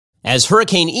As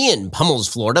Hurricane Ian pummels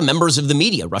Florida, members of the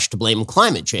media rush to blame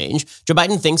climate change. Joe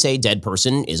Biden thinks a dead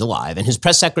person is alive, and his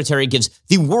press secretary gives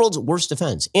the world's worst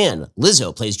defense. And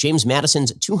Lizzo plays James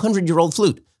Madison's 200-year-old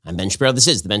flute. I'm Ben Shapiro. This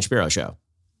is The Ben Shapiro Show.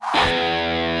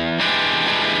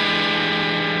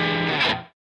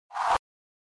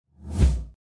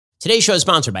 Today's show is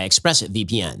sponsored by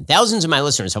ExpressVPN. Thousands of my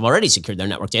listeners have already secured their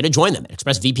network data. Join them at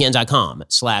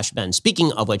expressvpn.com/Ben.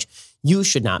 Speaking of which, you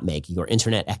should not make your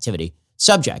internet activity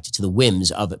subject to the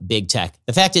whims of big tech.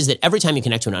 The fact is that every time you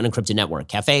connect to an unencrypted network,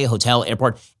 cafe, hotel,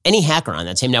 airport, any hacker on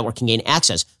that same network can gain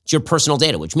access to your personal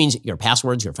data, which means your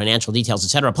passwords, your financial details,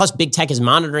 etc. Plus, big tech is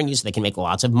monitoring you so they can make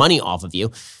lots of money off of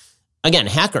you. Again,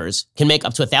 hackers can make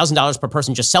up to $1,000 per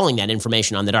person just selling that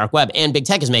information on the dark web. And big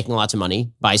tech is making lots of money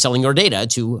by selling your data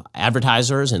to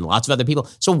advertisers and lots of other people.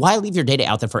 So why leave your data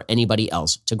out there for anybody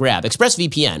else to grab?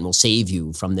 ExpressVPN will save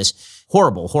you from this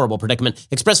horrible, horrible predicament.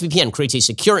 ExpressVPN creates a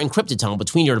secure encrypted tunnel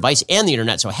between your device and the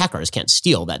internet so hackers can't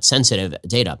steal that sensitive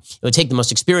data. It would take the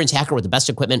most experienced hacker with the best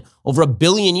equipment over 1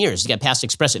 billion years to get past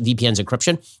ExpressVPN's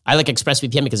encryption. I like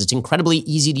ExpressVPN because it's incredibly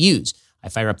easy to use. I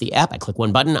fire up the app, I click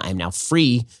one button, I am now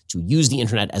free to use the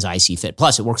internet as I see fit.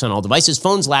 Plus, it works on all devices,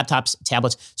 phones, laptops,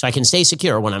 tablets, so I can stay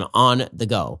secure when I'm on the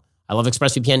go. I love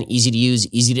ExpressVPN, easy to use,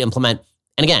 easy to implement.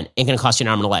 And again, ain't going to cost you an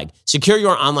arm and a leg. Secure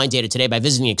your online data today by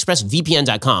visiting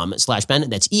expressvpn.com/Ben.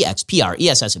 That's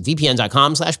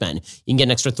expressvpn.com/Ben. You can get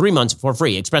an extra 3 months for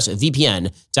free.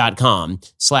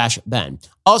 expressvpn.com/Ben.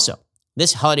 Also,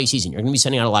 this holiday season, you're going to be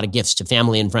sending out a lot of gifts to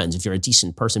family and friends if you're a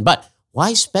decent person. But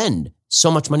why spend so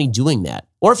much money doing that?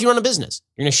 Or if you run a business,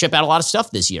 you're going to ship out a lot of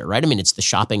stuff this year, right? I mean, it's the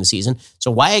shopping season.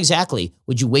 So why exactly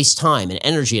would you waste time and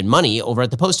energy and money over at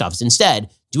the post office?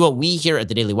 Instead, do what we here at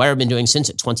the Daily Wire have been doing since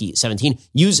 2017.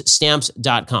 Use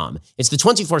Stamps.com. It's the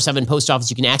 24/7 post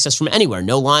office you can access from anywhere.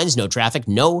 No lines, no traffic,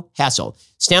 no hassle.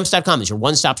 Stamps.com is your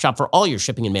one-stop shop for all your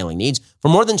shipping and mailing needs. For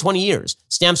more than 20 years,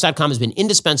 Stamps.com has been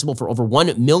indispensable for over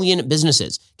 1 million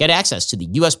businesses. Get access to the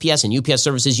USPS and UPS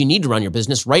services you need to run your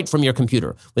business right from your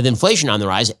computer. With inflation on the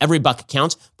rise, every buck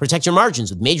counts. Protect your margins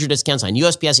with major discounts on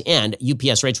USPS and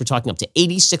UPS rates. We're talking up to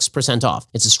 86% off.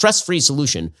 It's a stress-free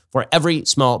solution for every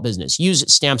small business. Use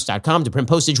Stamps.com to print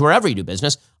postage wherever you do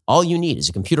business. All you need is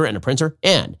a computer and a printer.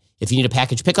 And if you need a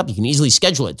package pickup, you can easily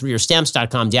schedule it through your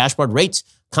Stamps.com dashboard. Rates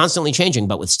constantly changing,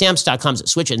 but with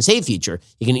Stamps.com's Switch and Save feature,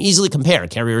 you can easily compare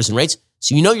carriers and rates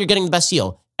so you know you're getting the best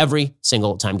deal every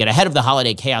single time. Get ahead of the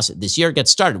holiday chaos this year. Get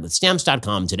started with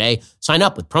Stamps.com today. Sign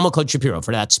up with promo code Shapiro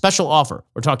for that special offer.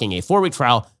 We're talking a 4-week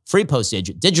trial, free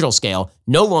postage, digital scale,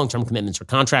 no long-term commitments or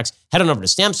contracts. Head on over to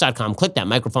Stamps.com, click that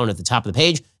microphone at the top of the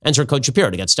page, enter code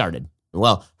Shapiro to get started.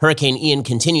 Well, Hurricane Ian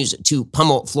continues to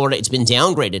pummel Florida. It's been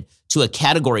downgraded to a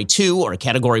Category 2 or a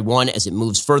Category 1 as it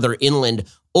moves further inland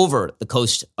over the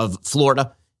coast of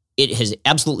Florida. It has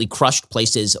absolutely crushed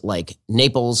places like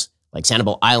Naples, like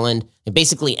Sanibel Island, and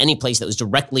basically any place that was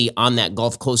directly on that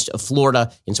Gulf Coast of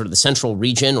Florida in sort of the central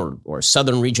region or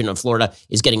southern region of Florida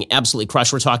is getting absolutely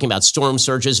crushed. We're talking about storm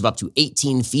surges of up to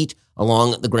 18 feet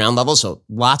along the ground level. So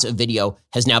lots of video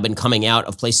has now been coming out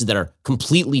of places that are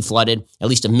completely flooded. At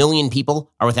least 1 million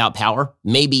people are without power,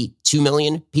 maybe 2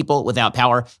 million people without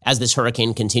power as this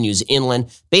hurricane continues inland.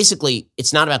 Basically,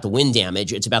 it's not about the wind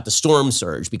damage. It's about the storm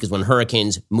surge, because when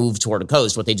hurricanes move toward a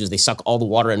coast, what they do is they suck all the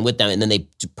water in with them, and then they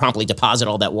promptly deposit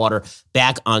all that water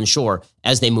back on shore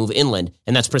as they move inland.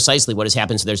 And that's precisely what has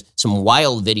happened. So there's some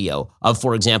wild video of,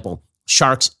 for example,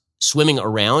 sharks swimming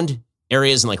around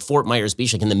areas in like Fort Myers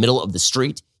Beach, like in the middle of the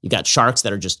street. You got sharks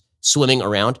that are just swimming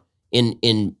around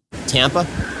in Tampa.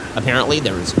 Apparently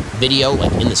there is video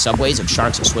like in the subways of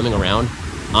sharks swimming around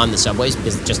on the subways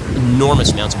because just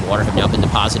enormous amounts of water have now been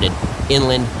deposited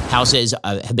inland. Houses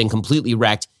have been completely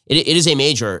wrecked. It is a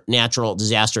major natural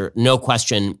disaster, no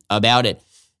question about it.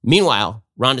 Meanwhile,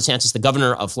 Ron DeSantis, the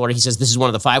governor of Florida, he says this is one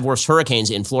of the 5 worst hurricanes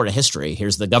in Florida history.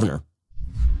 Here's the governor.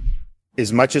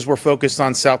 As much as we're focused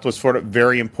on Southwest Florida,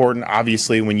 very important,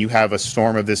 obviously, when you have a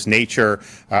storm of this nature.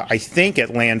 I think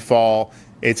at landfall,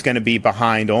 it's going to be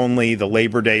behind only the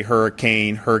Labor Day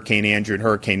hurricane, Hurricane Andrew, and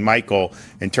Hurricane Michael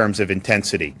in terms of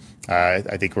intensity.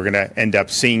 I think we're going to end up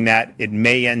seeing that. It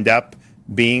may end up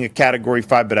being a Category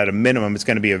 5, but at a minimum, it's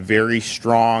going to be a very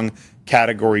strong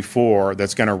Category 4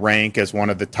 that's going to rank as one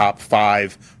of the top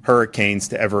 5 hurricanes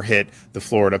to ever hit the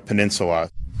Florida Peninsula.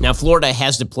 Now, Florida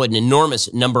has deployed an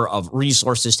enormous number of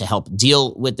resources to help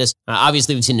deal with this.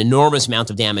 Obviously, we've seen an enormous amount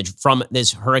of damage from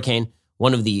this hurricane.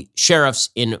 One of the sheriffs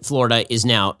in Florida is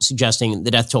now suggesting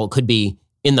the death toll could be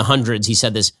in the hundreds. He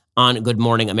said this on Good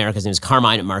Morning America. His name is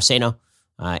Carmine Marceno.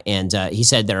 And he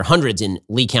said there are hundreds in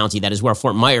Lee County. That is where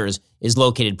Fort Myers is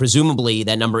located. Presumably,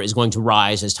 that number is going to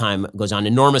rise as time goes on.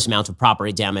 Enormous amount of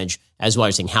property damage, as well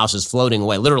as seeing houses floating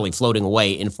away, literally floating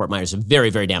away in Fort Myers. A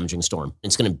very, very damaging storm.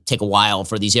 It's going to take a while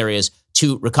for these areas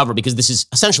to recover because this is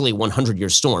essentially a 100-year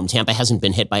storm. Tampa hasn't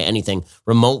been hit by anything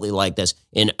remotely like this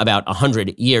in about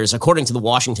 100 years. According to the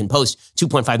Washington Post,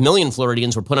 2.5 million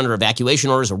Floridians were put under evacuation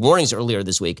orders or warnings earlier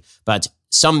this week, but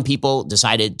some people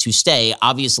decided to stay.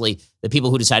 Obviously, the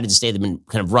people who decided to stay, they've been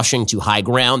kind of rushing to high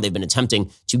ground. They've been attempting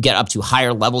to get up to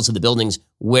higher levels of the buildings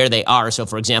where they are. So,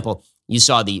 for example, you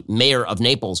saw the mayor of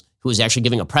Naples, who was actually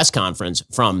giving a press conference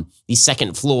from the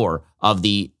second floor of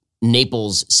the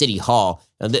Naples City Hall.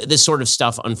 This sort of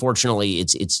stuff, unfortunately,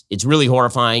 it's really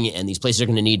horrifying, and these places are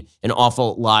going to need an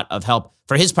awful lot of help.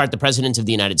 For his part, the president of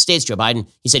the United States, Joe Biden,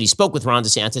 he said he spoke with Ron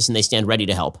DeSantis, and they stand ready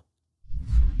to help.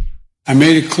 I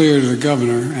made it clear to the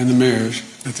governor and the mayors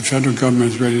that the federal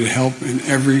government is ready to help in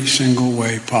every single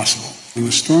way possible. When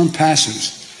the storm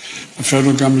passes, the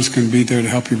federal government is going to be there to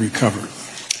help you recover.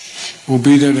 We'll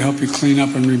be there to help you clean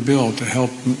up and rebuild, to help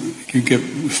you get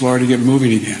Florida get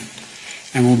moving again.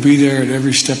 And we'll be there at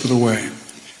every step of the way.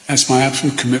 That's my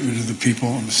absolute commitment to the people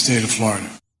of the state of Florida.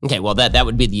 Okay, well, that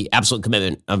would be the absolute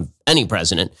commitment of any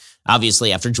president.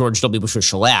 Obviously, after George W. Bush was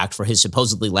shellacked for his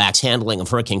supposedly lax handling of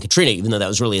Hurricane Katrina, even though that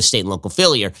was really a state and local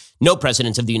failure, no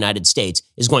president of the United States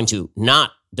is going to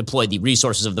not deploy the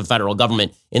resources of the federal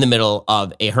government in the middle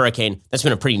of a hurricane. That's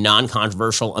been a pretty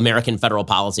non-controversial American federal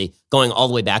policy going all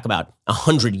the way back about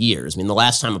 100 years. I mean, the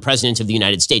last time a president of the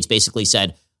United States basically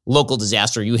said, local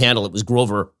disaster, you handle it, was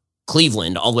Grover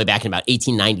Cleveland all the way back in about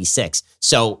 1896.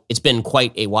 So it's been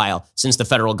quite a while since the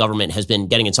federal government has been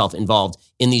getting itself involved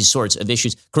in these sorts of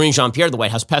issues. Karine Jean-Pierre, the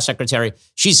White House press secretary,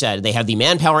 she said they have the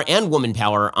manpower and woman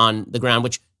power on the ground,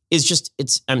 which is just,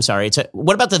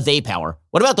 what about the they power?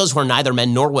 What about those who are neither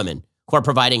men nor women who are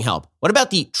providing help? What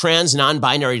about the trans,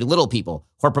 non-binary little people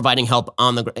who are providing help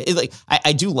on the ground?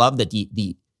 I do love that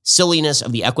the silliness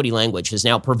of the equity language has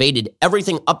now pervaded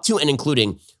everything up to and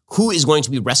including who is going to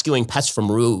be rescuing pets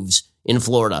from roofs in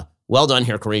Florida. Well done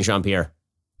here, Karine Jean-Pierre.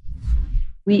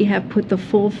 We have put the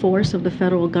full force of the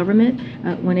federal government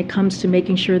when it comes to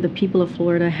making sure the people of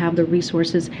Florida have the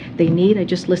resources they need. I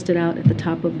just listed out at the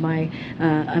top of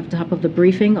the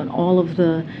briefing on all of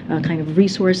the kind of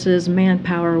resources,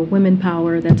 manpower, women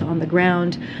power that's on the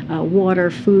ground,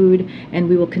 water, food, and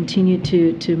we will continue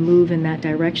to move in that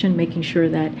direction, making sure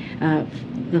that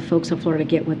the folks of Florida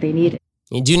get what they need.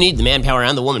 You do need the manpower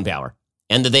and the woman power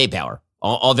and the they power.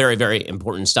 All very, very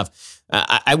important stuff.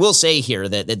 I will say here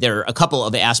that there are a couple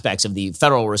of aspects of the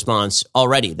federal response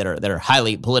already that are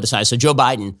highly politicized. So Joe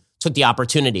Biden took the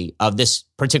opportunity of this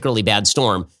particularly bad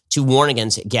storm to warn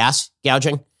against gas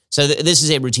gouging. So this is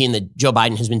a routine that Joe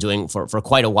Biden has been doing for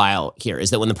quite a while here, is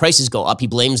that when the prices go up, he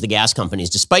blames the gas companies,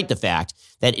 despite the fact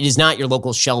that it is not your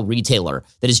local Shell retailer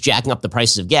that is jacking up the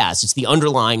prices of gas. It's the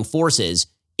underlying forces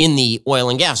in the oil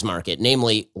and gas market,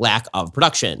 namely lack of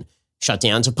production,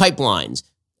 shutdowns of pipelines,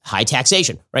 high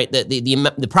taxation, right?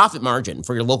 The profit margin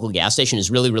for your local gas station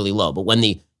is really, really low. But when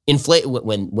you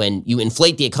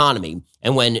inflate the economy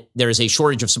and when there is a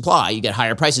shortage of supply, you get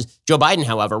higher prices. Joe Biden,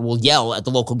 however, will yell at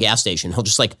the local gas station. He'll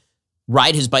just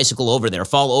ride his bicycle over there,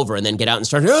 fall over, and then get out and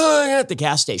start at the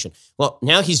gas station. Well,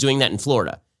 now he's doing that in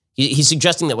Florida. He's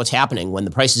suggesting that what's happening when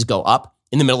the prices go up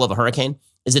in the middle of a hurricane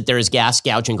is that there is gas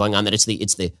gouging going on, that it's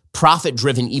the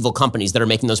profit-driven evil companies that are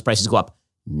making those prices go up.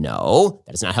 No,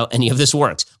 that is not how any of this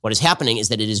works. What is happening is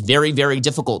that it is very, very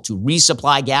difficult to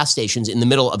resupply gas stations in the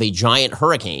middle of a giant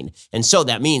hurricane. And so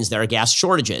that means there are gas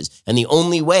shortages. And the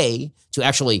only way to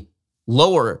actually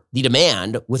lower the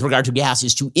demand with regard to gas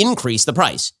is to increase the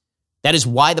price. That is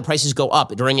why the prices go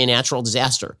up during a natural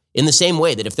disaster. In the same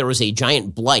way that if there was a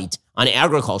giant blight on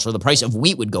agriculture, the price of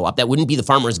wheat would go up. That wouldn't be the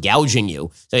farmers gouging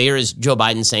you. So here is Joe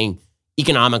Biden saying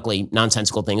economically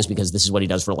nonsensical things because this is what he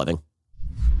does for a living.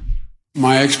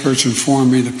 My experts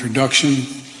informed me the production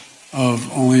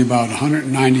of only about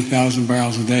 190,000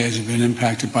 barrels a day has been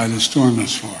impacted by this storm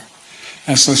thus far.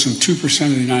 That's less than 2%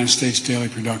 of the United States daily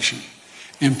production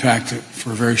impacted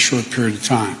for a very short period of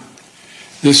time.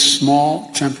 This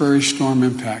small temporary storm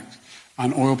impact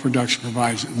on oil production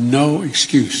provides no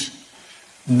excuse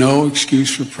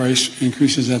for price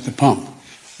increases at the pump.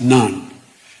 None.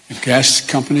 If gas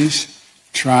companies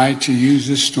try to use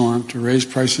this storm to raise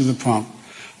prices at the pump,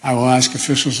 I will ask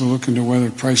officials to look into whether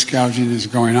price gouging is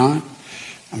going on.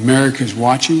 America is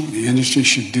watching. The industry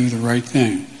should do the right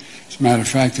thing. As a matter of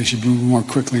fact, they should move more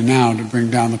quickly now to bring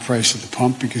down the price at the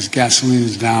pump because gasoline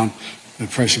is down the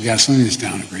price of gasoline is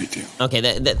down a great deal.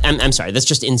 Okay, I'm sorry. That's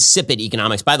just insipid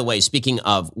economics. By the way, speaking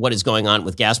of what is going on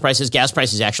with gas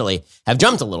prices actually have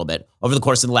jumped a little bit over the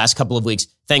course of the last couple of weeks,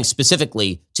 thanks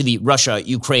specifically to the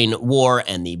Russia-Ukraine war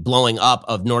and the blowing up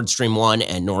of Nord Stream 1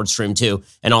 and Nord Stream 2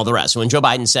 and all the rest. So when Joe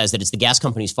Biden says that it's the gas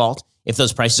company's fault if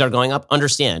those prices are going up,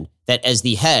 understand that as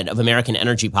the head of American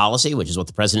energy policy, which is what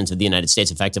the president of the United States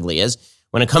effectively is,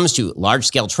 when it comes to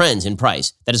large-scale trends in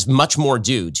price, that is much more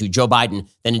due to Joe Biden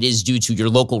than it is due to your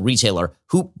local retailer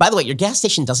who, by the way, your gas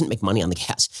station doesn't make money on the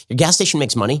gas. Your gas station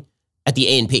makes money at the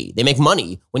A&P. They make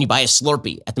money when you buy a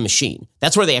Slurpee at the machine.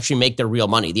 That's where they actually make their real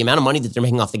money. The amount of money that they're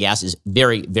making off the gas is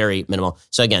very, very minimal.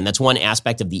 So again, that's one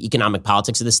aspect of the economic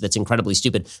politics of this that's incredibly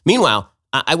stupid. Meanwhile,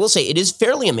 I will say it is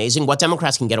fairly amazing what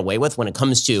Democrats can get away with when it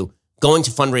comes to going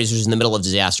to fundraisers in the middle of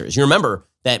disasters. You remember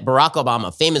that Barack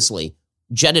Obama famously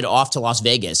jetted off to Las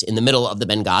Vegas in the middle of the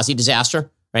Benghazi disaster,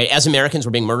 right? As Americans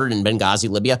were being murdered in Benghazi,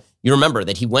 Libya, you remember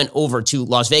that he went over to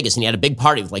Las Vegas and he had a big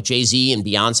party with like Jay-Z and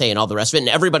Beyonce and all the rest of it. And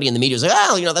everybody in the media was like,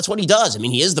 oh, that's what he does. I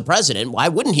mean, he is the president. Why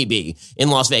wouldn't he be in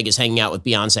Las Vegas hanging out with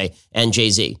Beyonce and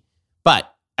Jay-Z? But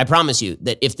I promise you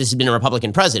that if this had been a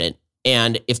Republican president,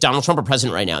 and if Donald Trump were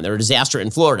president right now, and there were a disaster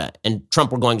in Florida, and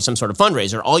Trump were going to some sort of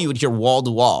fundraiser, all you would hear wall to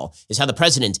wall is how the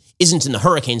president isn't in the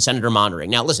hurricane center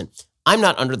monitoring. Now, listen, I'm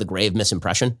not under the grave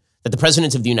misimpression that the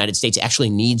president of the United States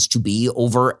actually needs to be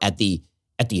over at the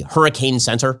hurricane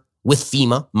center with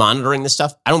FEMA monitoring this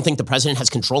stuff. I don't think the president has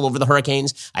control over the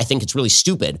hurricanes. I think it's really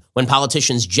stupid when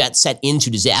politicians jet set into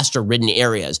disaster-ridden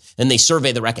areas and they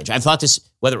survey the wreckage. I've thought this,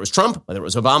 whether it was Trump, whether it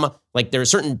was Obama, like there are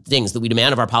certain things that we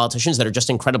demand of our politicians that are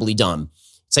just incredibly dumb.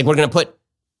 It's like we're going to put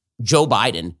Joe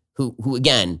Biden, who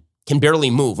again, can barely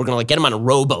move. We're going to get him on a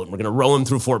rowboat and we're going to row him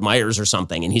through Fort Myers or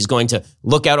something. And he's going to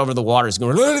look out over the waters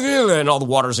and all the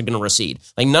waters are going to recede.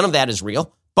 Like none of that is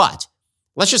real. But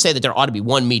let's just say that there ought to be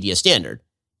one media standard.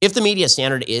 If the media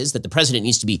standard is that the president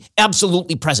needs to be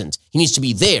absolutely present, he needs to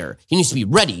be there, he needs to be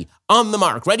ready, on the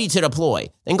mark, ready to deploy,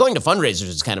 then going to fundraisers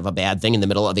is kind of a bad thing in the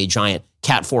middle of a giant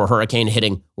Cat 4 hurricane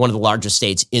hitting one of the largest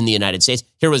states in the United States.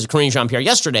 Here was Karine Jean-Pierre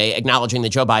yesterday acknowledging that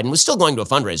Joe Biden was still going to a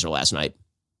fundraiser last night.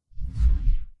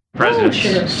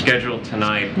 President's schedule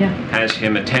tonight has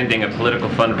him attending a political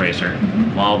fundraiser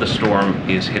while the storm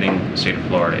is hitting the state of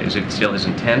Florida. Is it still his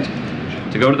intent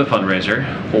to go to the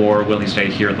fundraiser, or will he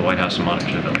stay here at the White House and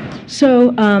monitor the building?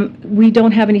 So we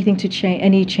don't have anything to change,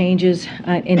 any changes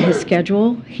in his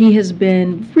schedule. He has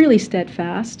been really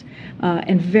steadfast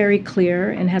and very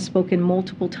clear and has spoken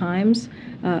multiple times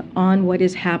on what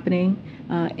is happening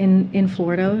in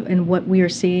Florida and what we are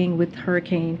seeing with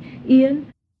Hurricane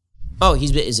Ian. Oh,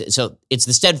 so it's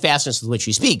the steadfastness with which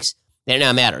he speaks that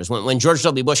now matters. When George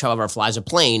W. Bush, however, flies a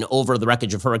plane over the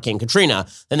wreckage of Hurricane Katrina,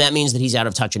 then that means that he's out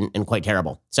of touch and quite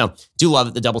terrible. So do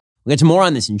love the double. We'll get to more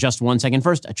on this in just 1 second.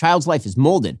 First, a child's life is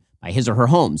molded by his or her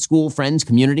home, school, friends,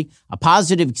 community. A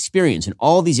positive experience in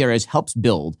all these areas helps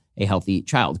build a healthy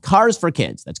child. Cars for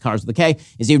Kids, that's Cars with a K,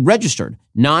 is a registered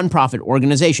nonprofit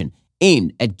organization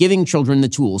aimed at giving children the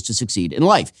tools to succeed in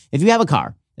life. If you have a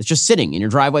car that's just sitting in your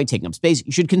driveway, taking up space,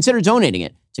 you should consider donating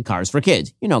it to Cars for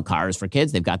Kids. You know Cars for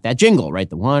Kids. They've got that jingle, right?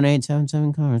 The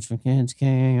 1-877 Cars for Kids,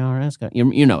 K-A-R-S.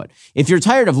 You know it. If you're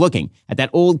tired of looking at that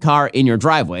old car in your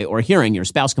driveway or hearing your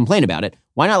spouse complain about it,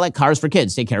 why not let Cars for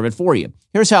Kids take care of it for you?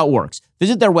 Here's how it works.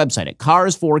 Visit their website at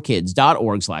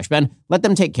carsforkids.org/Ben. Let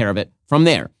them take care of it from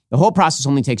there. The whole process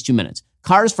only takes 2 minutes.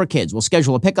 Cars for Kids will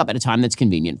schedule a pickup at a time that's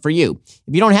convenient for you.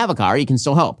 If you don't have a car, you can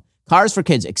still help. Cars for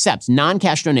Kids accepts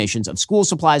non-cash donations of school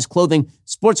supplies, clothing,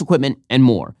 sports equipment, and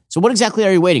more. So what exactly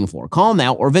are you waiting for? Call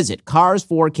now or visit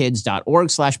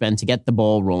carsforkids.org/Ben to get the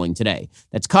ball rolling today.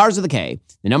 That's Cars with a K,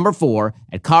 the number 4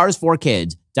 at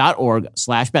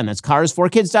carsforkids.org/Ben. That's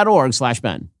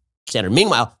carsforkids.org/Ben. Standard.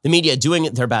 Meanwhile, the media doing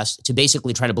their best to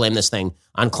basically try to blame this thing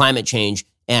on climate change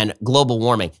and global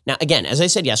warming. Now, again, as I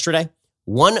said yesterday,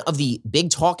 one of the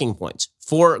big talking points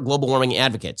for global warming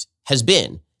advocates has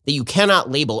been that you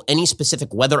cannot label any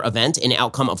specific weather event an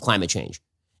outcome of climate change.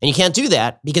 And you can't do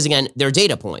that because, again, they're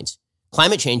data points.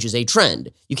 Climate change is a trend.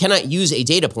 You cannot use a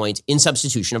data point in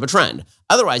substitution of a trend.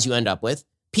 Otherwise, you end up with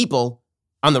people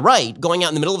on the right going out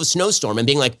in the middle of a snowstorm and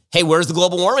being like, hey, where's the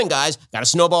global warming, guys? Got a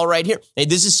snowball right here. Hey,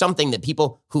 this is something that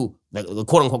people who, the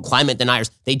quote-unquote climate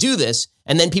deniers, they do this.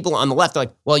 And then people on the left are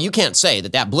like, well, you can't say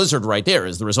that that blizzard right there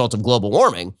is the result of global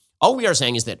warming. All we are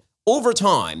saying is that over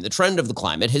time, the trend of the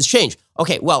climate has changed.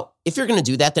 Okay, well, if you're going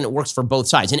to do that, then it works for both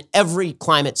sides. And every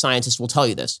climate scientist will tell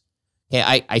you this.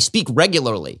 Okay, I speak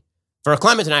regularly. For a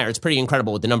climate denier, it's pretty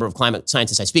incredible with the number of climate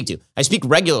scientists I speak to. I speak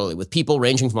regularly with people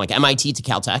ranging from like MIT to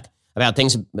Caltech. about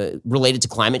things related to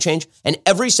climate change. And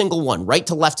every single one, right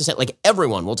to left to center, like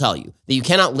everyone will tell you that you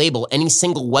cannot label any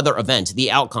single weather event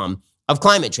the outcome of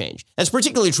climate change. That's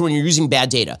particularly true when you're using bad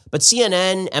data. But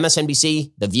CNN,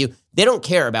 MSNBC, The View, they don't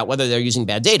care about whether they're using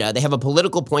bad data. They have a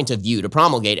political point of view to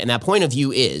promulgate. And that point of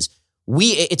view is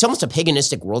it's almost a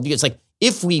paganistic worldview. It's like,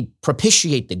 if we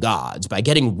propitiate the gods by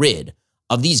getting rid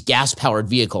of these gas-powered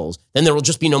vehicles, then there will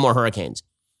just be no more hurricanes,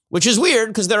 which is weird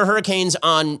because there are hurricanes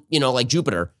on, like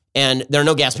Jupiter, and there are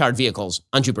no gas-powered vehicles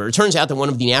on Jupiter. It turns out that one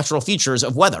of the natural features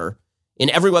of weather in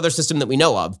every weather system that we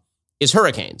know of is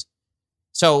hurricanes.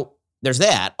 So there's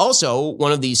that. Also,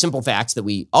 one of the simple facts that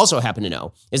we also happen to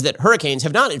know is that hurricanes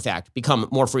have not, in fact, become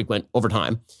more frequent over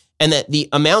time, and that the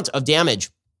amount of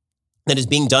damage that is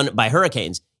being done by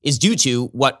hurricanes is due to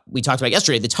what we talked about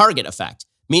yesterday, the target effect.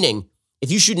 Meaning, if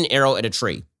you shoot an arrow at a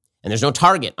tree and there's no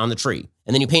target on the tree,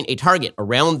 and then you paint a target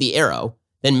around the arrow,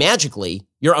 then magically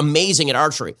you're amazing at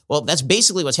archery. Well, that's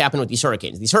basically what's happened with these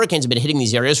hurricanes. These hurricanes have been hitting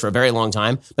these areas for a very long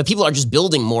time, but people are just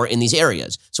building more in these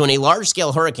areas. So when a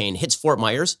large-scale hurricane hits Fort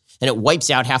Myers and it wipes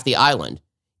out half the island,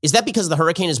 is that because the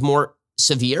hurricane is more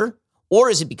severe? Or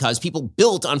is it because people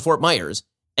built on Fort Myers?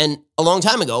 And a long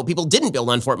time ago, people didn't build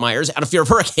on Fort Myers out of fear of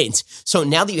hurricanes. So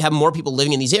now that you have more people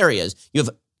living in these areas, you have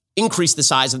increased the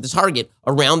size of the target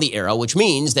around the arrow, which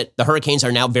means that the hurricanes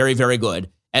are now very, very good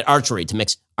at archery, to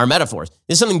mix our metaphors.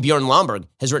 This is something Bjorn Lomborg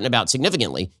has written about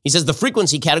significantly. He says the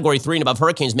frequency category 3 and above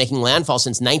hurricanes making landfall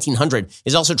since 1900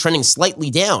 is also trending slightly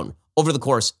down over the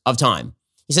course of time.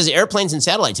 He says airplanes and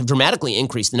satellites have dramatically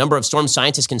increased the number of storms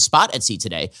scientists can spot at sea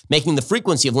today, making the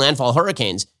frequency of landfall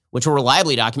hurricanes, which were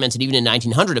reliably documented even in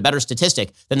 1900, a better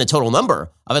statistic than the total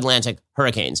number of Atlantic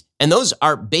hurricanes. And those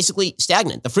are basically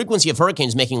stagnant. The frequency of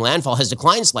hurricanes making landfall has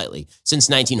declined slightly since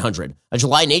 1900. A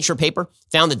July Nature paper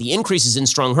found that the increases in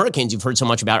strong hurricanes you've heard so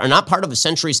much about are not part of a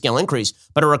century-scale increase,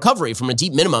 but a recovery from a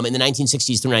deep minimum in the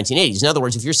 1960s through 1980s. In other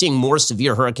words, if you're seeing more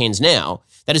severe hurricanes now,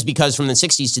 that is because from the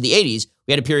 60s to the 80s,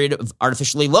 we had a period of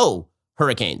artificially low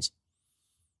hurricanes.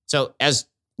 So as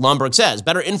Lomborg says,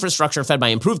 better infrastructure fed by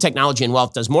improved technology and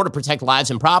wealth does more to protect lives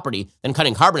and property than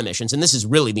cutting carbon emissions. And this is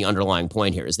really the underlying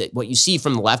point here, is that what you see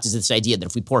from the left is this idea that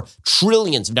if we pour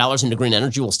trillions of dollars into green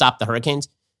energy, we'll stop the hurricanes.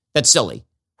 That's silly.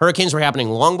 Hurricanes were happening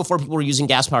long before people were using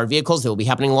gas-powered vehicles. They will be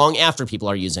happening long after people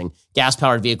are using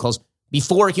gas-powered vehicles,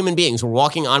 before human beings were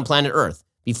walking on planet Earth,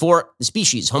 before the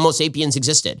species Homo sapiens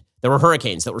existed. There were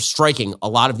hurricanes that were striking a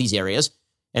lot of these areas,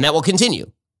 and that will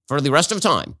continue for the rest of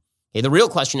time. Okay, the real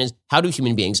question is, how do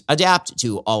human beings adapt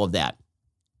to all of that?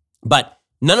 But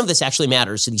none of this actually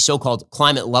matters to the so-called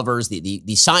climate lovers,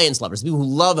 the science lovers, the people who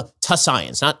love to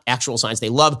science, not actual science. They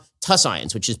love to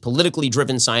science, which is politically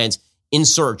driven science in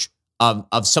search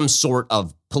of some sort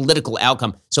of political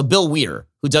outcome. So Bill Weir,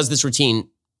 who does this routine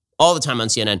all the time on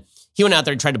CNN, he went out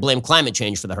there and tried to blame climate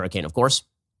change for the hurricane, of course.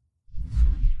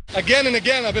 Again and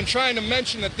again, I've been trying to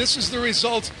mention that this is the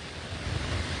result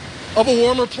of a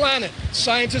warmer planet.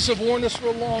 Scientists have warned us for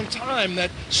a long time that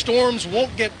storms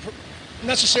won't get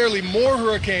necessarily more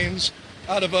hurricanes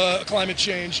out of climate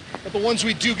change, but the ones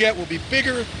we do get will be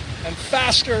bigger and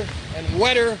faster and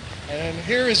wetter. And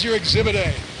here is your Exhibit A,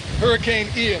 Hurricane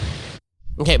Ian.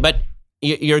 Okay, but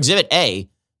your Exhibit A,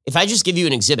 if I just give you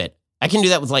an exhibit, I can do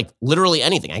that with like literally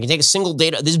anything. I can take a single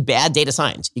data, this is bad data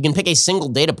science. You can pick a single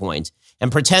data point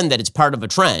and pretend that it's part of a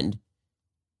trend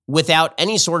without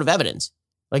any sort of evidence.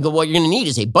 Like what you're going to need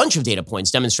is a bunch of data points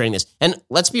demonstrating this. And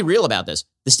let's be real about this.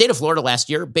 The state of Florida last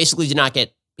year basically did not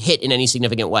get hit in any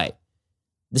significant way.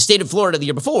 The state of Florida the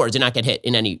year before did not get hit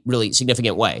in any really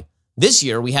significant way. This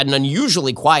year, we had an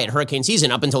unusually quiet hurricane season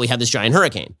up until we had this giant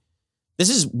hurricane. This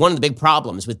is one of the big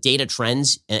problems with data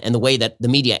trends and the way that the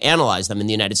media analyze them in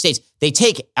the United States. They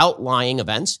take outlying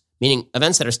events, meaning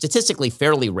events that are statistically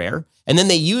fairly rare, and then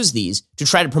they use these to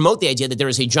try to promote the idea that there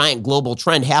is a giant global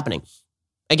trend happening.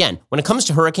 Again, when it comes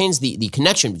to hurricanes, the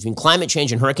connection between climate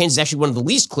change and hurricanes is actually one of the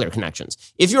least clear connections.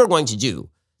 If you're going to do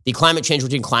the climate change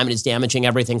routine, climate is damaging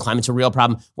everything, climate's a real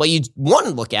problem, what you want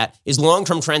to look at is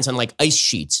long-term trends on like ice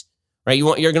sheets, right?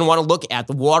 You're going to want to look at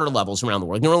the water levels around the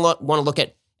world. You're going to want to look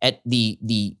at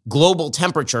the global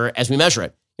temperature as we measure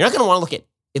it. You're not going to want to look at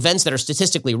events that are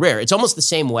statistically rare. It's almost the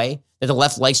same way that the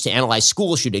left likes to analyze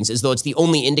school shootings as though it's the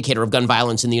only indicator of gun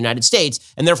violence in the United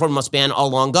States and therefore must ban all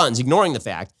long guns, ignoring the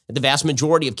fact that the vast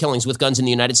majority of killings with guns in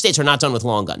the United States are not done with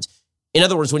long guns. In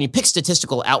other words, when you pick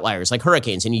statistical outliers like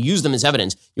hurricanes and you use them as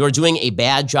evidence, you are doing a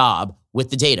bad job with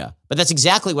the data. But that's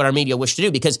exactly what our media wish to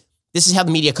do, because this is how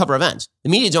the media cover events. The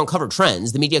media don't cover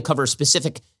trends. The media cover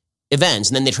specific events,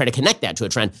 and then they try to connect that to a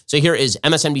trend. So here is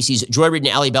MSNBC's Joy Reid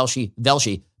and Ali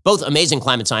Velshi, both amazing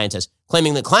climate scientists,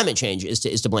 claiming that climate change is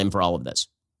to blame for all of this.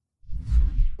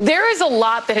 There is a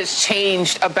lot that has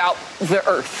changed about the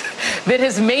Earth that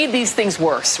has made these things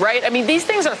worse, right? I mean, these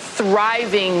things are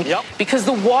thriving because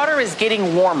the water is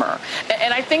getting warmer.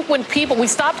 And I think when we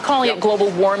stopped calling it global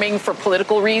warming for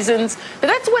political reasons, but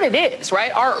that's what it is,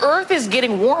 right? Our Earth is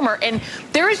getting warmer, and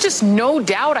there is just no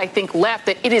doubt, I think, left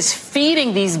that it is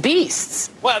feeding these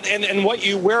beasts. Well, and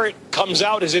where it comes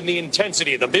out is in the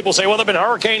intensity of them. People say, well, there have been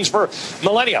hurricanes for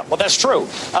millennia. Well, that's true.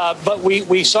 But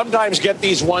we sometimes get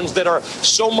these ones that are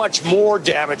so much more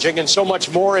damaging and so much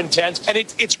more intense. And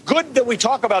it's good that we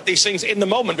talk about these things in the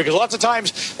moment, because lots of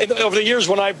times over the years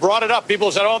when I brought it up,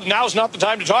 people said, oh, now's not the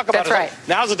time to talk about it. That's right.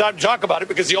 Now's the time to talk about it,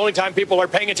 because the only time people are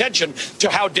paying attention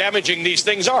to how damaging these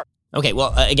things are. Okay,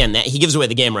 well, again, he gives away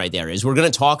the game right there. Is we're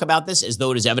going to talk about this as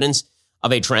though it is evidence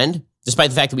of a trend,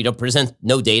 despite the fact that we don't present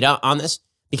no data on this,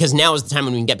 because now is the time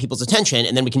when we can get people's attention,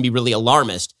 and then we can be really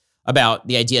alarmist about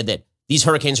the idea that these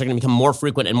hurricanes are going to become more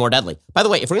frequent and more deadly. By the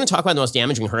way, if we're going to talk about the most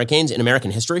damaging hurricanes in American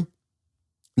history,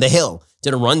 The Hill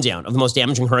did a rundown of the most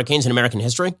damaging hurricanes in American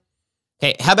history.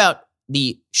 Okay, how about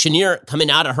the Chenier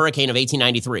Caminada hurricane of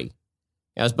 1893?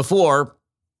 That was before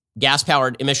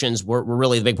gas-powered emissions were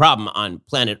really the big problem on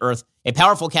planet Earth. A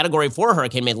powerful Category 4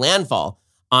 hurricane made landfall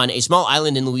on a small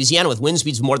island in Louisiana with wind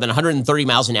speeds of more than 130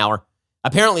 miles an hour.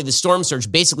 Apparently, the storm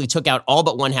surge basically took out all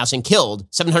but one house and killed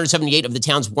 778 of the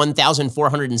town's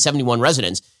 1,471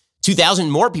 residents.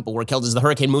 2,000 more people were killed as the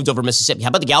hurricane moved over Mississippi. How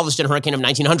about the Galveston hurricane of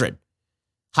 1900?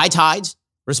 High tides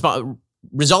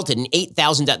resulted in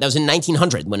 8,000 deaths. That was in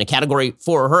 1900 when a Category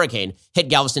 4 hurricane hit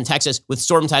Galveston, Texas, with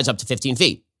storm tides up to 15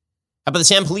 feet. How about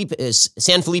the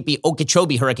San Felipe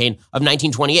Okeechobee hurricane of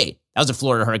 1928? That was a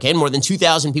Florida hurricane. More than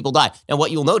 2,000 people died. Now,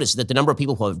 what you'll notice is that the number of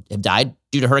people who have died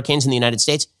due to hurricanes in the United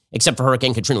States, except for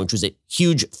Hurricane Katrina, which was a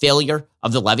huge failure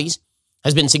of the levees,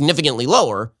 has been significantly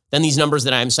lower than these numbers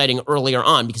that I'm citing earlier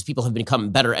on, because people have become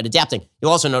better at adapting.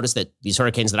 You'll also notice that these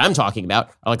hurricanes that I'm talking about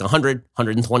are like 100,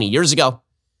 120 years ago.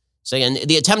 So again,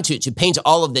 the attempt to paint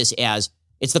all of this as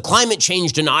it's the climate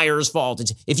change denier's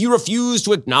fault. If you refuse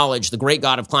to acknowledge the great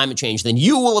God of climate change, then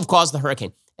you will have caused the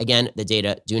hurricane. Again, the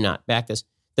data do not back this.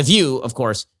 The View, of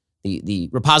course, the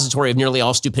repository of nearly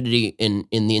all stupidity in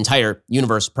the entire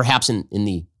universe, perhaps in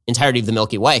the entirety of the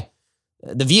Milky Way.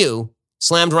 The View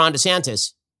slammed Ron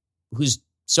DeSantis, who's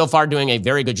so far doing a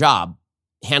very good job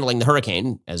handling the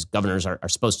hurricane, as governors are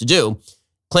supposed to do,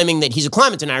 claiming that he's a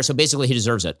climate denier, so basically he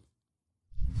deserves it.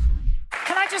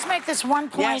 Can I just make this one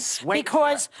point?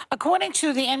 Because according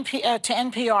to the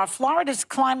NPR, Florida's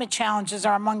climate challenges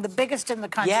are among the biggest in the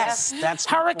country. Yes, that's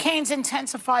hurricanes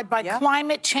intensified by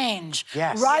climate change,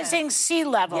 rising sea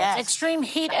levels, extreme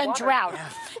heat and drought,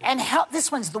 and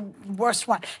this one's the worst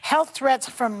one, health threats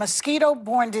from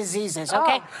mosquito-borne diseases,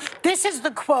 okay? This is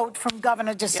the quote from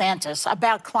Governor DeSantis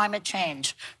about climate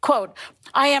change. Quote,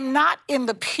 I am not in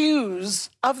the pews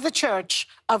of the church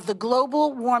of the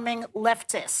global warming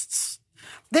leftists.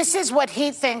 This is what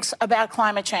he thinks about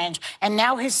climate change, and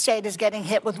now his state is getting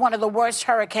hit with one of the worst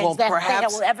hurricanes that they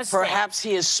will ever see. Perhaps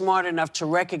he is smart enough to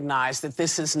recognize that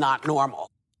this is not normal.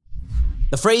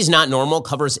 The phrase not normal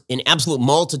covers an absolute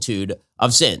multitude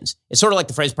of sins. It's sort of like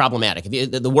the phrase problematic,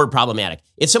 the word problematic.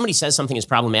 If somebody says something is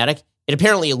problematic, it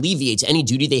apparently alleviates any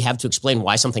duty they have to explain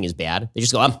why something is bad. They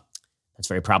just go, that's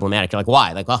very problematic. You're like,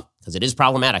 why? Like, well, because it is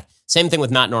problematic. Same thing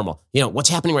with not normal. You know, what's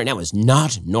happening right now is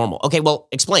not normal. Okay, well,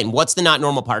 explain. What's the not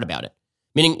normal part about it?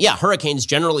 Meaning, yeah, hurricanes,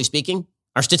 generally speaking,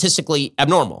 are statistically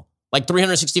abnormal. Like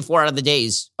 364 out of the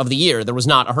days of the year, there was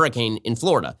not a hurricane in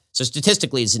Florida. So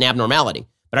statistically, it's an abnormality.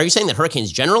 But are you saying that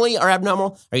hurricanes generally are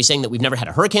abnormal? Are you saying that we've never had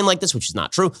a hurricane like this, which is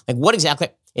not true? Like, what exactly?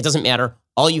 It doesn't matter.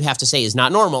 All you have to say is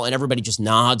not normal, and everybody just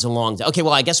nods along. Okay,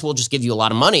 well, I guess we'll just give you a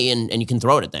lot of money, and you can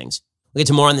throw it at things. We'll get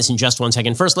to more on this in just one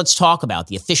second. First, let's talk about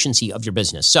the efficiency of your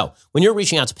business. So when you're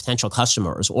reaching out to potential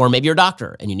customers, or maybe you're a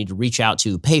doctor and you need to reach out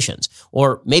to patients,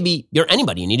 or maybe you're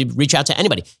anybody, you need to reach out to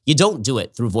anybody, you don't do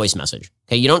it through voice message.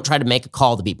 Okay, you don't try to make a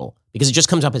call to people because it just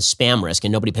comes up as spam risk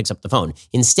and nobody picks up the phone.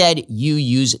 Instead, you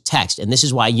use text, and this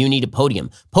is why you need a Podium.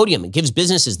 Podium gives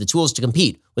businesses the tools to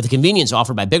compete with the convenience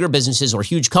offered by bigger businesses or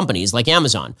huge companies like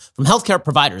Amazon. From healthcare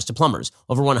providers to plumbers,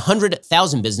 over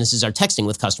 100,000 businesses are texting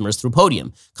with customers through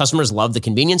Podium. Customers love the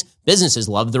convenience. Businesses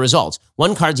love the results.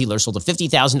 One car dealer sold a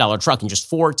 $50,000 truck in just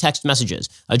 4 text messages.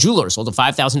 A jeweler sold a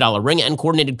 $5,000 ring and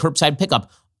coordinated curbside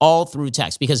pickup all through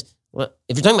text. Because Well,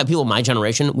 if you're talking about people of my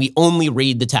generation, we only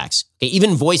read the text. Okay,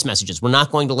 even voice messages, we're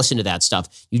not going to listen to that stuff.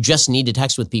 You just need to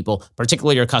text with people,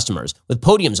 particularly your customers. With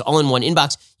Podium's all-in-one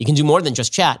inbox, you can do more than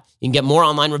just chat. You can get more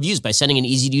online reviews by sending an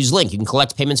easy-to-use link. You can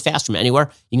collect payments fast from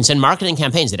anywhere. You can send marketing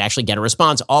campaigns that actually get a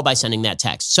response, all by sending that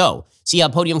text. So, see how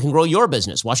Podium can grow your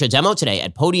business. Watch a demo today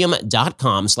at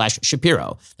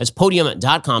podium.com/Shapiro. That's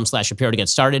podium.com/Shapiro to get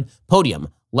started. Podium,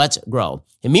 let's grow.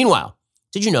 And meanwhile,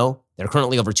 did you know there are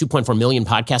currently over 2.4 million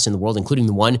podcasts in the world, including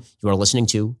the one you are listening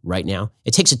to right now?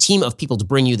 It takes a team of people to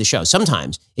bring you the show.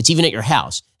 Sometimes it's even at your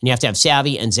house, and you have to have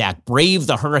Savvy and Zach brave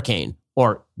the hurricane,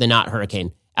 or the not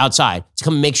hurricane, outside to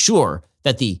come make sure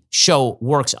that the show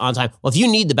works on time. Well, if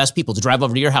you need the best people to drive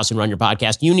over to your house and run your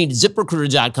podcast, you need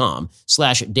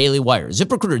ZipRecruiter.com/dailywire.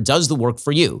 ZipRecruiter does the work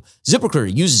for you.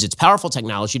 ZipRecruiter uses its powerful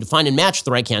technology to find and match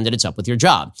the right candidates up with your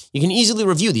job. You can easily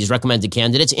review these recommended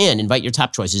candidates and invite your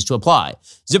top choices to apply.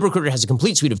 ZipRecruiter has a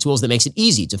complete suite of tools that makes it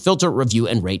easy to filter, review,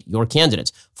 and rate your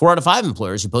candidates. 4 out of 5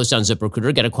 employers who post on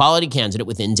ZipRecruiter get a quality candidate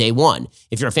within day one.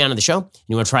 If you're a fan of the show and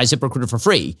you want to try ZipRecruiter for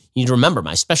free, you need to remember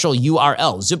my special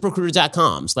URL,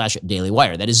 ZipRecruiter.com/dailywire.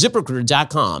 That is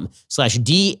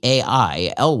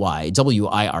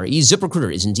ZipRecruiter.com/DAILYWIRE.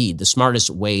 ZipRecruiter is indeed the smartest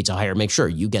way to hire. Make sure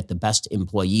you get the best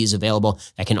employees available.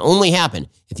 That can only happen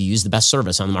if you use the best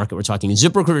service on the market. We're talking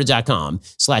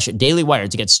ZipRecruiter.com/dailywire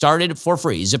to get started for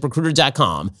free.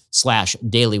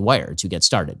 ZipRecruiter.com/dailywire to get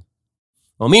started.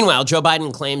 Well, meanwhile, Joe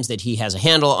Biden claims that he has a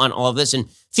handle on all of this, and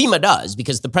FEMA does,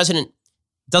 because the president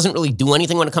doesn't really do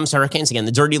anything when it comes to hurricanes. Again,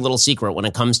 the dirty little secret when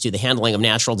it comes to the handling of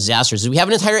natural disasters is we have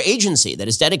an entire agency that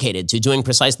is dedicated to doing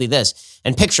precisely this.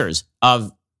 And pictures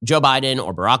of Joe Biden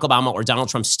or Barack Obama or Donald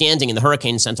Trump standing in the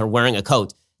hurricane center wearing a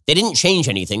coat, they didn't change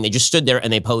anything. They just stood there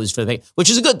and they posed for the picture, which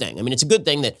is a good thing. I mean, it's a good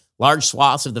thing that large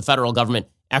swaths of the federal government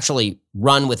actually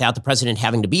run without the president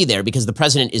having to be there, because the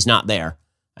president is not there.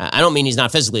 I don't mean he's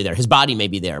not physically there. His body may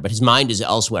be there, but his mind is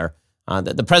elsewhere.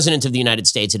 The president of the United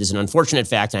States, it is an unfortunate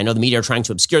fact, and I know the media are trying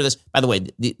to obscure this. By the way,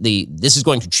 this is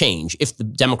going to change if the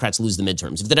Democrats lose the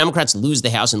midterms. If the Democrats lose the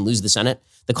House and lose the Senate,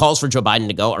 the calls for Joe Biden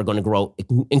to go are going to grow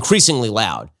increasingly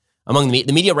loud. Among the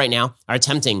media right now are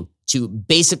attempting to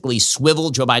basically swivel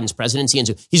Joe Biden's presidency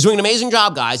into, he's doing an amazing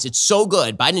job, guys. It's so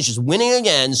good. Biden is just winning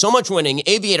again. So much winning.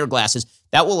 Aviator glasses.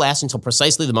 That will last until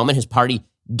precisely the moment his party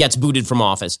gets booted from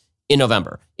office in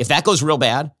November. If that goes real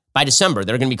bad, by December,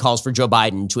 there are going to be calls for Joe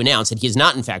Biden to announce that he is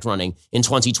not, in fact, running in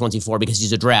 2024 because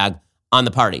he's a drag on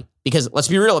the party. Because let's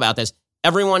be real about this.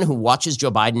 Everyone who watches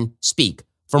Joe Biden speak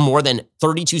for more than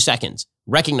 32 seconds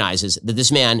recognizes that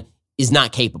this man is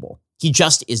not capable. He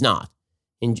just is not.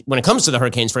 And when it comes to the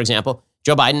hurricanes, for example,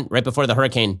 Joe Biden, right before the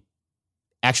hurricane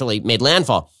actually made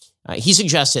landfall, he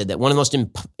suggested that one of the most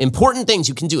important things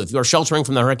you can do if you are sheltering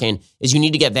from the hurricane is you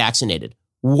need to get vaccinated.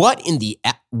 What?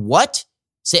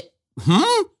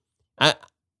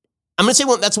 I'm going to say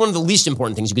that's one of the least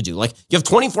important things you could do. Like, you have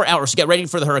 24 hours to get ready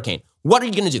for the hurricane. What are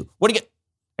you going to do? Are you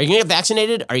going to get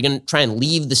vaccinated? Are you going to try and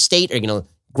leave the state? Are you going to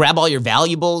grab all your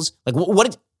valuables? Like,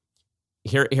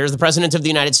 here's the president of the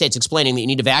United States explaining that you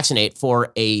need to vaccinate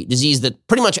for a disease that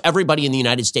pretty much everybody in the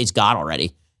United States got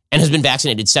already and has been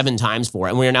vaccinated 7 times for.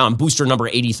 And we are now on booster number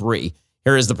 83.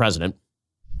 Here is the president.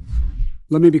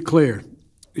 Let me be clear.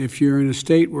 If you're in a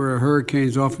state where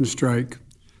hurricanes often strike,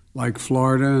 like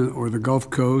Florida or the Gulf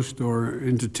Coast or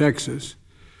into Texas,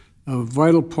 a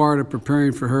vital part of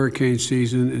preparing for hurricane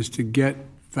season is to get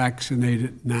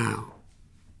vaccinated now.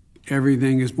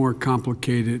 Everything is more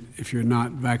complicated if you're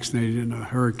not vaccinated and a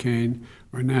hurricane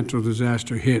or a natural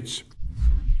disaster hits.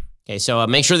 Okay, so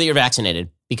make sure that you're vaccinated,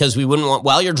 because we wouldn't want,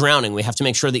 while you're drowning, we have to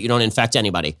make sure that you don't infect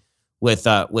anybody with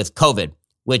COVID,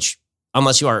 which,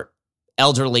 unless you are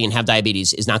elderly and have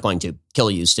diabetes, is not going to kill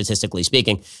you, statistically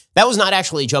speaking. That was not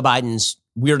actually Joe Biden's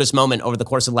weirdest moment over the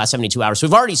course of the last 72 hours.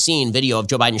 We've already seen video of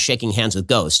Joe Biden shaking hands with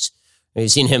ghosts. We've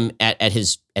seen him at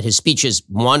his speeches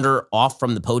wander off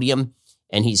from the podium,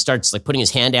 and he starts like putting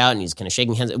his hand out and he's kind of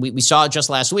shaking hands. We saw just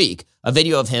last week a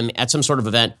video of him at some sort of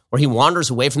event where he wanders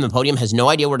away from the podium, has no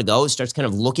idea where to go, starts kind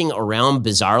of looking around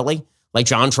bizarrely, like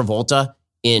John Travolta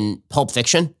in Pulp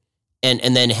Fiction,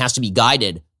 and then has to be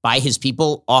guided by his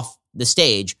people off the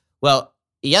stage. Well,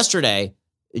 yesterday,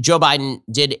 Joe Biden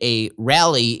did a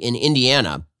rally in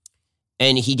Indiana,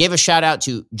 and he gave a shout out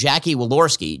to Jackie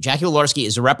Walorski. Jackie Walorski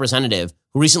is a representative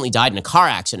who recently died in a car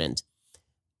accident.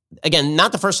 Again,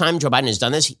 not the first time Joe Biden has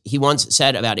done this. He once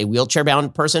said about a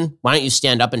wheelchair-bound person, why don't you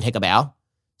stand up and take a bow?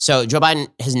 So Joe Biden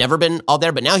has never been all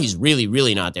there, but now he's really,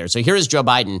 really not there. So here is Joe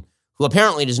Biden, who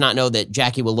apparently does not know that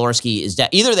Jackie Walorski is dead.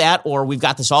 Either that, or we've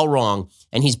got this all wrong,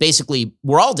 and he's basically,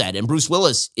 we're all dead, and Bruce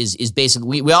Willis is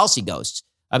basically, we all see ghosts.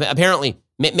 Apparently,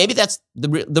 Maybe that's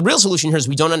the real solution here is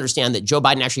we don't understand that Joe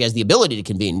Biden actually has the ability to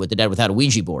convene with the dead without a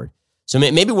Ouija board. So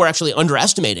maybe we're actually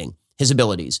underestimating his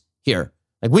abilities here.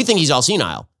 Like we think he's all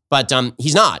senile, but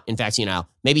he's not, in fact, senile.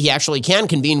 Maybe he actually can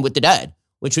convene with the dead,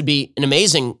 which would be an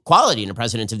amazing quality in a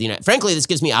president of the United States. Frankly, this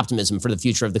gives me optimism for the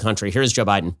future of the country. Here's Joe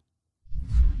Biden.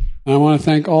 I want to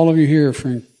thank all of you here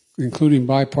for including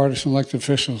bipartisan elected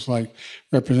officials like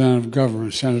Representative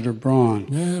Governor, Senator Braun,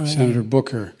 Senator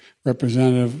Booker,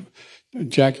 Representative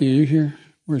Jackie. Are you here?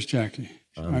 Where's Jackie?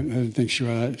 I didn't think she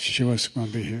was going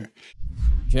to be here.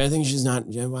 I think she's not.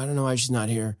 I don't know why she's not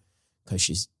here, because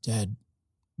she's dead.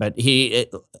 But the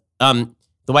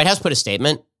White House put a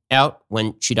statement out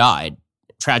when she died,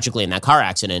 tragically in that car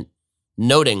accident,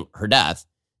 noting her death.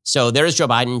 So there is Joe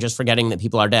Biden just forgetting that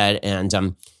people are dead. And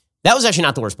that was actually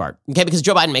not the worst part, okay? Because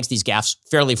Joe Biden makes these gaffes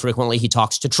fairly frequently. He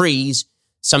talks to trees.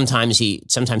 Sometimes he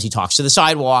talks to the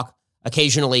sidewalk.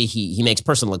 Occasionally, he makes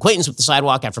personal acquaintance with the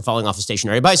sidewalk after falling off a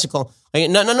stationary bicycle.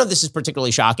 Like, none of this is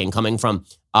particularly shocking coming from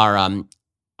our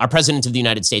president of the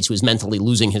United States, who is mentally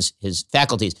losing his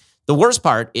faculties. The worst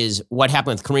part is what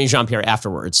happened with Karine Jean-Pierre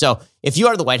afterwards. So if you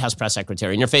are the White House press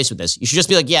secretary and you're faced with this, you should just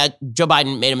be like, yeah, Joe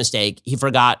Biden made a mistake. He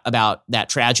forgot about that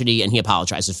tragedy and he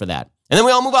apologizes for that. And then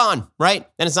we all move on, right?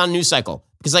 Then it's not a news cycle.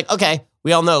 Because like, okay,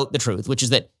 we all know the truth, which is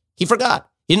that he forgot.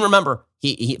 He didn't remember.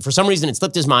 He for some reason, it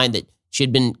slipped his mind that she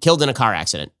had been killed in a car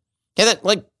accident. Okay, that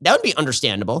would be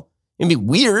understandable. It'd be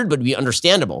weird, but it'd be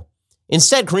understandable.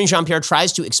 Instead, Karine Jean-Pierre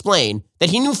tries to explain that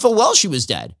he knew full well she was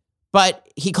dead, but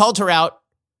he called her out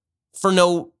for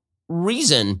no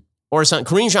reason or something.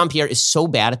 Karine Jean-Pierre is so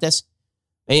bad at this.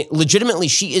 I mean, legitimately,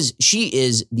 she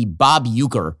is the Bob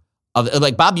Uecker of,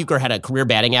 like, Bob Uecker had a career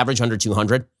batting average under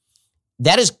 200.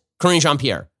 That is Karine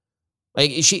Jean-Pierre.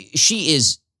 Like, she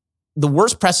is the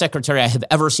worst press secretary I have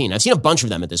ever seen. I've seen a bunch of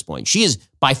them at this point. She is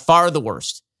by far the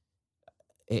worst.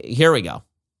 Here we go.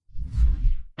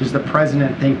 Does the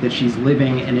president think that she's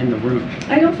living and in the room?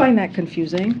 I don't find that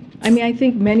confusing. I mean, I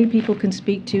think many people can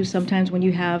speak to sometimes when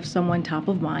you have someone top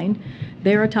of mind,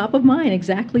 they're a top of mind,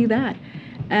 exactly that.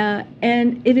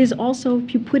 And it is also,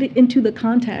 if you put it into the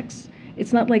context,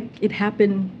 it's not like it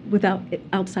happened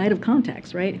outside of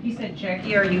context, right? He said,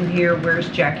 Jackie, are you here? Where's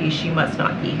Jackie? She must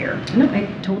not be here. No, I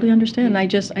totally understand. I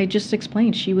just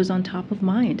explained she was on top of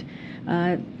mind.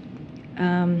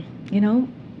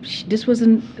 This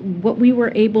wasn't what we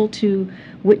were able to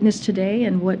witness today,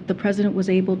 and what the president was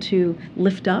able to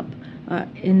lift up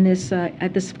in this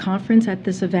at this conference, at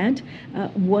this event,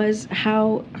 was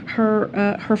how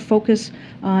her focus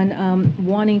on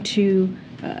wanting to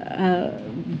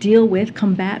deal with,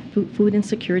 combat food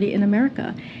insecurity in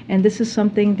America, and this is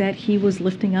something that he was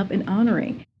lifting up and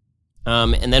honoring.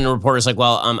 And then a reporter's like,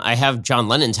 "Well, I have John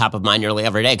Lennon top of mind nearly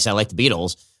every day because I like the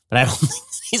Beatles, but I don't think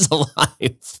he's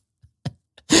alive."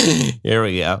 Here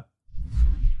we go.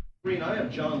 Green, I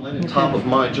have John Lennon top of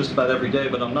mind just about every day,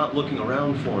 but I'm not looking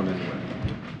around for him anywhere.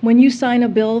 When you sign a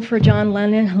bill for John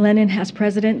Lennon as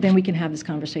president, then we can have this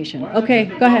conversation. Okay,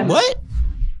 go ahead. What?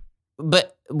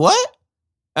 But what?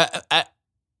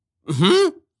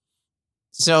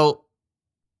 So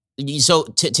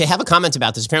to have a comment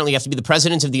about this, apparently you have to be the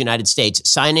president of the United States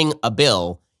signing a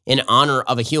bill in honor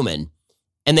of a human,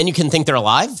 and then you can think they're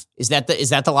alive? Is that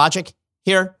the logic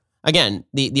here? Again,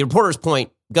 the reporter's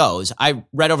point goes, I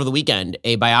read over the weekend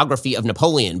a biography of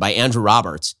Napoleon by Andrew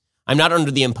Roberts. I'm not under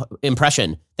the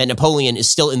impression that Napoleon is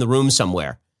still in the room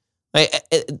somewhere.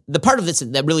 The part of this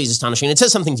that really is astonishing, and it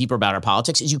says something deeper about our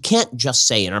politics, is you can't just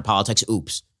say in our politics,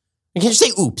 oops. You can't just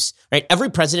say oops, right?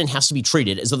 Every president has to be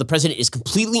treated as though the president is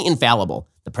completely infallible.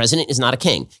 The president is not a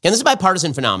king. And this is a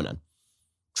bipartisan phenomenon.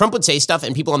 Trump would say stuff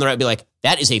and people on the right would be like,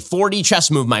 that is a 4D chess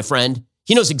move, my friend.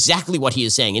 He knows exactly what he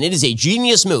is saying, and it is a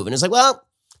genius move. And it's like, well,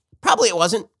 probably it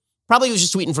wasn't. Probably he was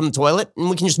just tweeting from the toilet, and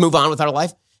we can just move on with our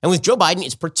life. And with Joe Biden,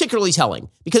 it's particularly telling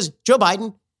because Joe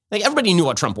Biden, like, everybody knew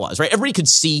what Trump was, right? Everybody could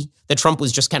see that Trump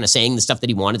was just kind of saying the stuff that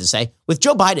he wanted to say. With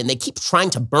Joe Biden, they keep trying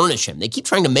to burnish him. They keep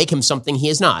trying to make him something he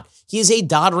is not. He is a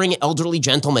doddering elderly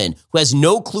gentleman who has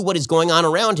no clue what is going on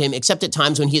around him, except at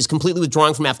times when he is completely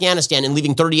withdrawing from Afghanistan and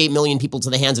leaving 38 million people to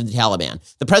the hands of the Taliban.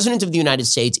 The president of the United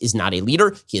States is not a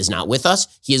leader. He is not with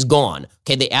us. He is gone.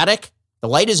 Okay, the attic, the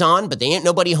light is on, but they ain't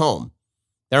nobody home.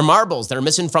 There are marbles that are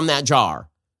missing from that jar.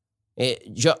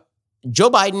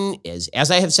 Joe Biden is,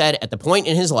 as I have said, at the point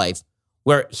in his life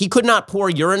where he could not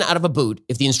pour urine out of a boot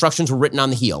if the instructions were written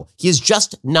on the heel. He is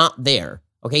just not there.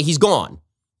 Okay, he's gone.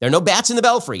 There are no bats in the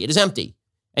belfry. It is empty.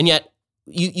 And yet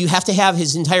you have to have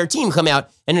his entire team come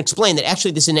out and explain that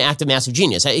actually this is an act of massive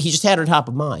genius. He just had her top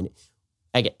of mind.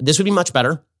 This would be much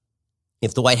better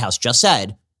if the White House just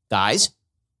said, guys,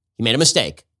 he made a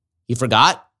mistake. He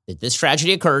forgot that this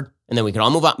tragedy occurred and then we can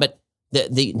all move on. But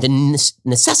the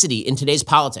necessity in today's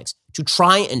politics to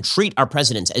try and treat our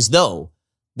presidents as though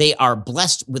they are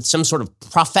blessed with some sort of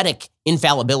prophetic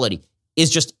infallibility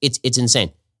is just, it's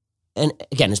insane. And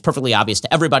again, it's perfectly obvious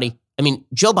to everybody. I mean,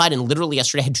 Joe Biden literally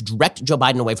yesterday had to direct Joe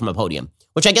Biden away from a podium,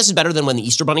 which I guess is better than when the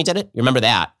Easter Bunny did it. You remember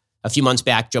that? A few months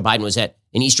back, Joe Biden was at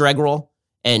an Easter egg roll,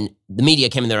 and the media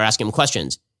came in there asking him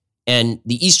questions. And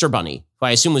the Easter Bunny, who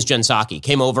I assume was Jen Psaki,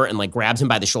 came over and like grabbed him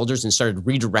by the shoulders and started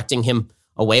redirecting him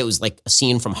away. It was like a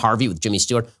scene from Harvey with Jimmy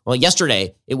Stewart. Well,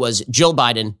 yesterday, it was Jill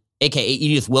Biden, a.k.a.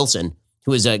 Edith Wilson,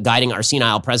 who is guiding our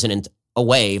senile president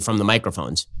away from the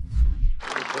microphones.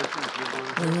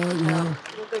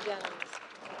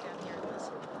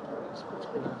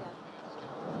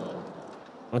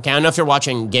 Okay, I don't know if you're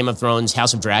watching Game of Thrones,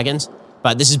 House of Dragons,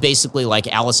 but this is basically like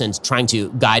Alicent trying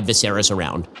to guide Viserys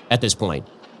around at this point.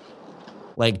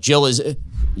 Like Jill is,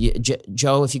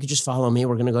 Joe, if you could just follow me,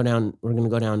 we're gonna go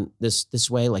down this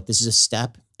way. Like this is a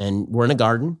step, and we're in a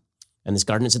garden, and this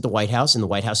garden is at the White House, and the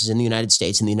White House is in the United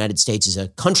States, and the United States is a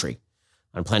country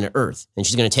on planet Earth. And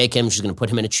she's going to take him, she's going to put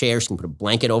him in a chair, she's going to put a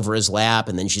blanket over his lap,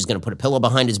 and then she's going to put a pillow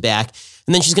behind his back,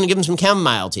 and then she's going to give him some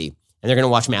chamomile tea, and they're going to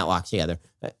watch Matlock together.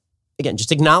 Again,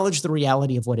 just acknowledge the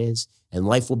reality of what is, and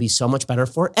life will be so much better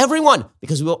for everyone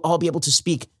because we will all be able to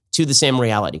speak to the same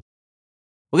reality.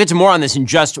 We'll get to more on this in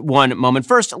just one moment.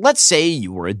 First, let's say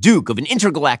you were a duke of an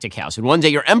intergalactic house, and one day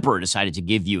your emperor decided to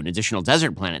give you an additional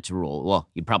desert planet to rule. Well,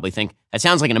 you'd probably think, that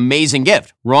sounds like an amazing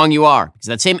gift. Wrong you are, because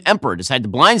that same emperor decided to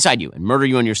blindside you and murder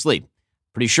you in your sleep.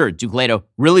 Pretty sure Duke Leto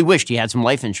really wished he had some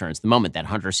life insurance the moment that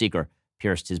hunter-seeker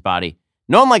pierced his body.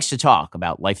 No one likes to talk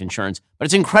about life insurance, but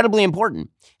it's incredibly important,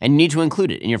 and you need to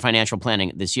include it in your financial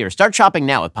planning this year. Start shopping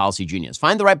now with Policy Genius.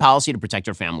 Find the right policy to protect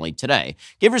your family today.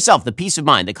 Give yourself the peace of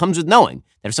mind that comes with knowing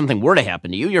that if something were to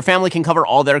happen to you, your family can cover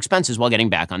all their expenses while getting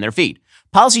back on their feet.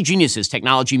 Policy Genius's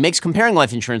technology makes comparing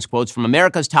life insurance quotes from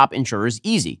America's top insurers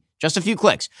easy. Just a few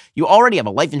clicks. You already have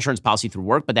a life insurance policy through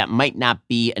work, but that might not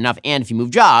be enough. And if you move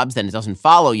jobs, then it doesn't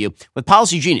follow you. With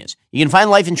Policy Genius, you can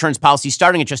find life insurance policies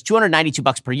starting at just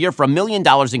 $292 per year for $1 million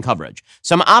in coverage.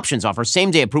 Some options offer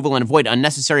same-day approval and avoid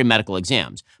unnecessary medical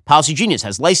exams. Policy Genius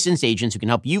has licensed agents who can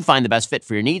help you find the best fit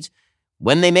for your needs.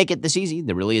 When they make it this easy,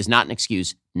 there really is not an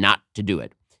excuse not to do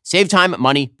it. Save time,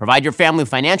 money, provide your family with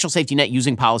financial safety net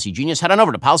using Policy Genius. Head on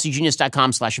over to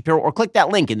policygenius.com/Shapiro or click that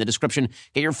link in the description.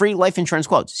 Get your free life insurance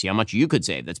quotes. See how much you could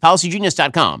save. That's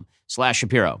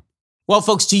policygenius.com/Shapiro. Well,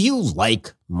 folks, do you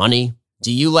like money?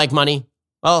 Do you like money?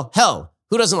 Well, hell,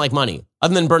 who doesn't like money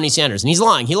other than Bernie Sanders? And he's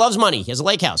lying. He loves money. He has a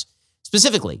lake house.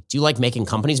 Specifically, do you like making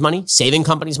companies money, saving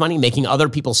companies money, making other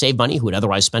people save money who would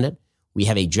otherwise spend it? We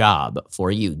have a job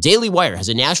for you. Daily Wire has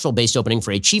a Nashville-based opening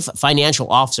for a chief financial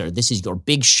officer. This is your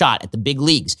big shot at the big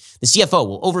leagues. The CFO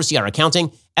will oversee our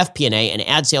accounting, FP&A, and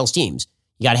ad sales teams.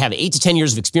 You got to have 8 to 10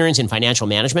 years of experience in financial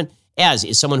management, as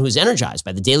is someone who is energized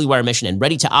by the Daily Wire mission and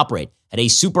ready to operate at a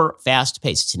super fast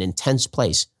pace. It's an intense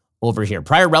place over here.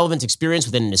 Prior relevant experience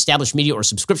within an established media or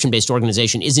subscription-based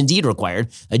organization is indeed required.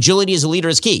 Agility as a leader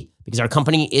is key because our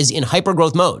company is in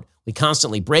hyper-growth mode. We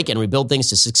constantly break and rebuild things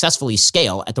to successfully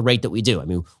scale at the rate that we do. I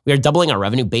mean, we are doubling our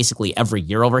revenue basically every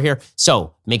year over here.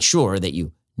 So make sure that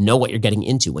you know what you're getting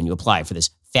into when you apply for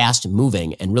this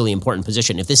fast-moving and really important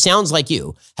position. If this sounds like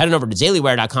you, head on over to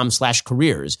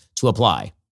dailywire.com/careers to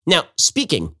apply. Now,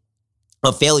 speaking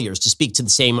of failures to speak to the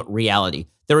same reality,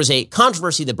 there was a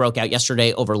controversy that broke out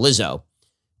yesterday over Lizzo.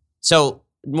 So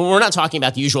we're not talking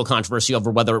about the usual controversy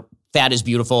over whether fat is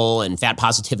beautiful and fat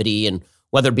positivity and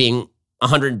whether being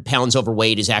 100 pounds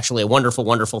overweight is actually a wonderful,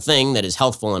 wonderful thing that is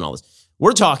healthful and all this.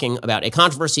 We're talking about a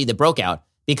controversy that broke out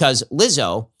because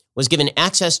Lizzo was given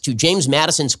access to James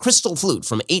Madison's crystal flute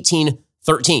from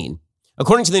 1813.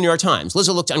 According to the New York Times,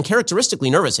 Lizzo looked uncharacteristically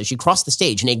nervous as she crossed the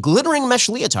stage in a glittering mesh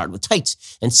leotard with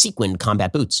tights and sequined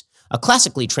combat boots. A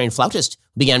classically trained flautist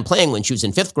who began playing when she was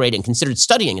in 5th grade and considered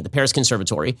studying at the Paris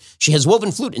Conservatory, she has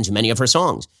woven flute into many of her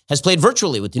songs, has played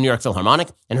virtually with the New York Philharmonic,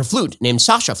 and her flute, named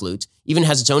Sasha Flute, even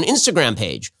has its own Instagram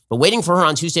page. But waiting for her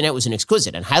on Tuesday night was an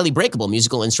exquisite and highly breakable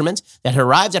musical instrument that had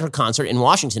arrived at her concert in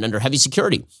Washington under heavy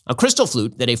security, a crystal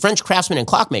flute that a French craftsman and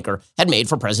clockmaker had made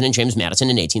for President James Madison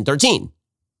in 1813.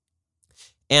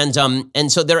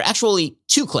 And so there are actually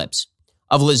 2 clips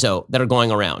of Lizzo that are going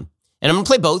around. And I'm going to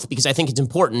play both because I think it's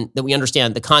important that we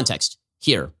understand the context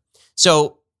here.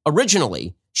 So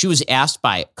originally, she was asked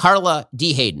by Carla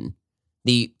D. Hayden,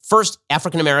 the first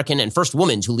African-American and first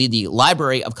woman to lead the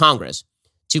Library of Congress,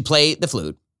 to play the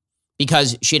flute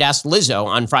because she had asked Lizzo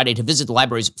on Friday to visit the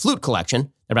library's flute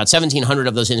collection. There are about 1,700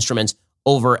 of those instruments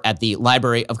over at the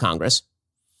Library of Congress.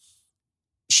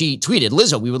 she tweeted,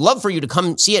 Lizzo, we would love for you to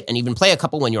come see it and even play a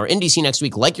couple when you're in DC next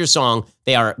week. Like your song.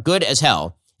 They are good as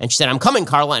hell. And she said, I'm coming,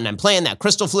 Carla, and I'm playing that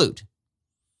crystal flute.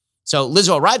 So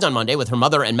Lizzo arrived on Monday with her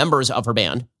mother and members of her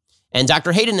band. And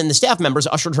Dr. Hayden and the staff members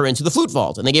ushered her into the flute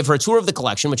vault. And they gave her a tour of the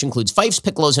collection, which includes fifes,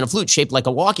 piccolos, and a flute shaped like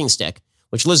a walking stick,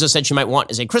 which Lizzo said she might want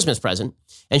as a Christmas present.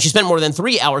 And she spent more than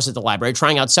 3 hours at the library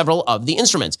trying out several of the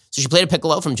instruments. So she played a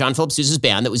piccolo from John Philip Sousa's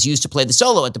band that was used to play the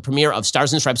solo at the premiere of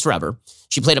Stars and Stripes Forever.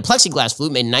 She played a plexiglass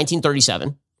flute made in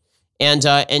 1937.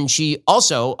 And she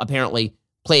also apparently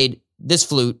played this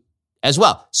flute as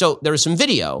well. So there was some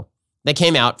video that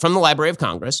came out from the Library of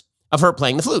Congress of her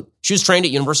playing the flute. She was trained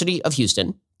at University of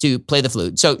Houston to play the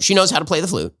flute. So she knows how to play the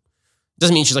flute.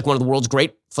 Doesn't mean she's like one of the world's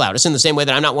great flautists in the same way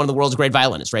that I'm not one of the world's great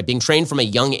violinists, right? Being trained from a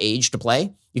young age to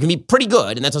play, you can be pretty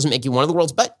good, and that doesn't make you one of the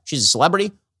world's, but she's a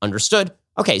celebrity, understood.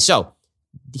 Okay, so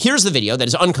here's the video that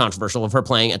is uncontroversial of her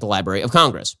playing at the Library of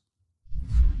Congress.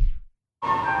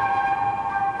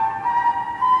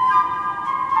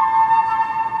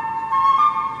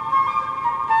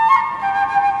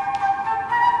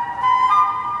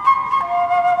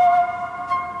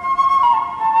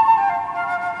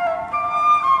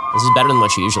 This is better than what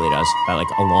she usually does by like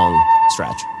a long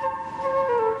stretch.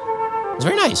 It's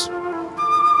very nice.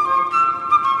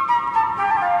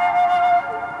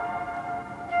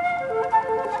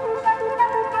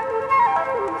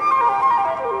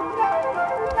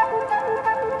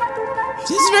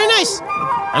 See, this is very nice.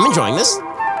 I'm enjoying this. She's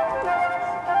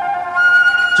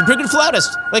a pretty good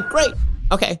flautist. Like, great.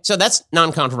 Okay, so that's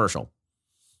non-controversial.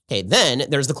 Okay, then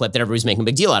there's the clip that everybody's making a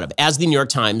big deal out of. As the New York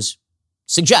Times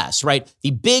suggests, right?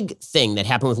 The big thing that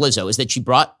happened with Lizzo is that she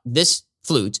brought this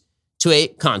flute to a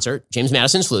concert, James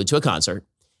Madison's flute to a concert,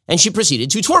 and she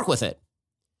proceeded to twerk with it.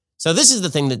 So this is the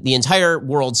thing that the entire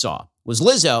world saw, was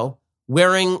Lizzo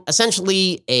wearing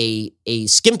essentially a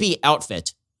skimpy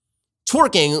outfit,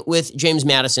 twerking with James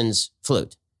Madison's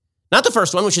flute. Not the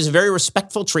first one, which is a very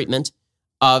respectful treatment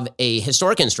of a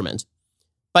historic instrument,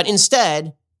 but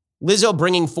instead, Lizzo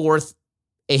bringing forth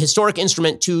a historic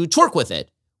instrument to twerk with it,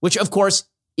 which, of course,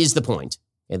 is the point.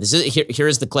 Okay, here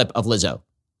is the clip of Lizzo.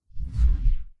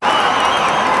 You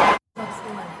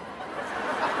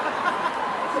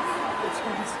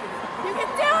can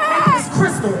do it! It's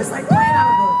crystal. It's like playing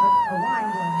out of a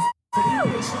wine glass.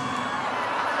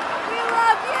 We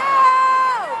love you!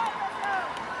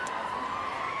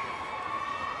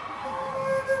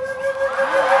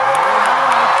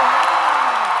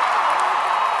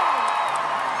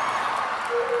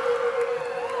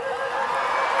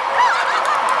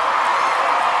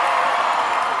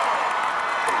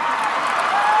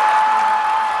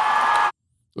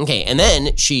 Okay, and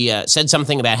then she said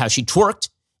something about how she twerked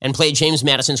and played James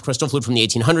Madison's crystal flute from the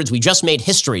 1800s. We just made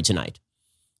history tonight.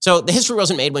 So the history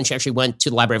wasn't made when she actually went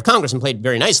to the Library of Congress and played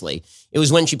very nicely. It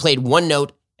was when she played one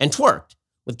note and twerked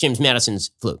with James Madison's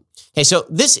flute. Okay, so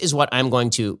this is what I'm going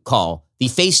to call the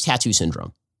face tattoo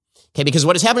syndrome. Okay, because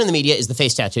what has happened in the media is the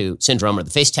face tattoo syndrome or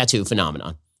the face tattoo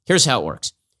phenomenon. Here's how it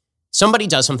works. Somebody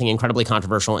does something incredibly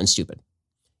controversial and stupid.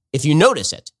 If you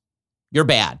notice it, you're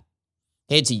bad.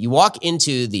 Okay, so you walk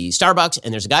into the Starbucks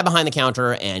and there's a guy behind the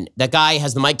counter and that guy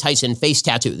has the Mike Tyson face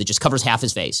tattoo that just covers half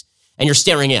his face. And you're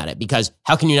staring at it because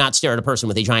how can you not stare at a person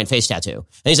with a giant face tattoo? And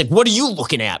he's like, what are you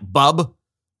looking at, bub?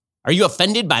 Are you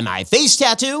offended by my face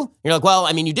tattoo? And you're like, well,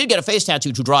 I mean, you did get a face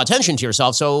tattoo to draw attention to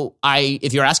yourself. So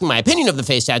if you're asking my opinion of the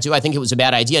face tattoo, I think it was a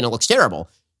bad idea and it looks terrible.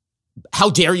 How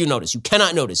dare you notice? You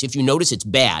cannot notice. If you notice, it's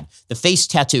bad. The face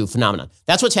tattoo phenomenon.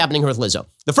 That's what's happening here with Lizzo.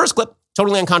 The first clip,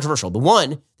 totally uncontroversial. The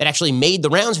one that actually made the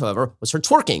rounds, however, was her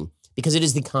twerking because it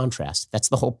is the contrast. That's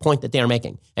the whole point that they are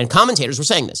making. And commentators were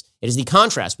saying this. It is the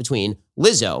contrast between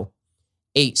Lizzo,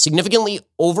 a significantly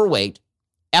overweight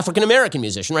African-American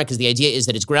musician, right? Because the idea is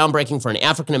that it's groundbreaking for an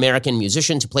African-American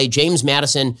musician to play James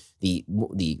Madison,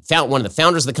 one of the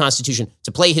founders of the Constitution,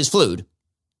 to play his flute.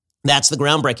 That's the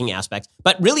groundbreaking aspect.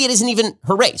 But really, it isn't even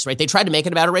her race, right? They tried to make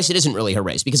it about her race. It isn't really her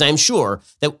race because I'm sure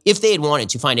that if they had wanted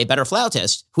to find a better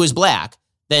flautist who is black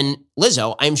than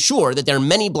Lizzo, I'm sure that there are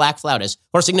many black flautists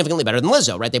who are significantly better than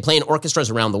Lizzo, right? They play in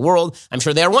orchestras around the world. I'm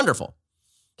sure they are wonderful.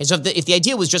 Okay, so if the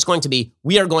idea was just going to be,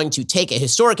 we are going to take a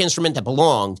historic instrument that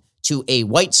belonged to a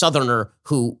white Southerner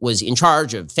who was in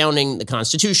charge of founding the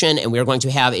Constitution, and we are going to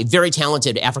have a very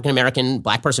talented African-American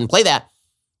black person play that,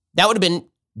 that would have been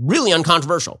really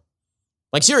uncontroversial.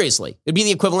 Like, seriously, it'd be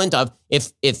the equivalent of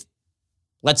if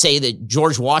let's say that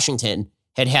George Washington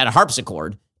had had a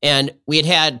harpsichord and we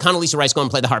had Condoleezza Rice go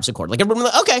and play the harpsichord. Like, everyone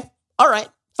would be like, okay, all right,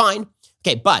 fine.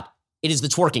 Okay, but it is the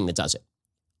twerking that does it.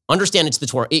 Understand it's the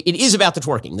twerk. It is about the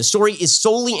twerking. The story is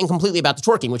solely and completely about the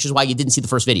twerking, which is why you didn't see the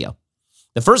first video.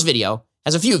 The first video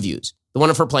has a few views, the one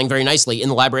of her playing very nicely in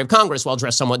the Library of Congress while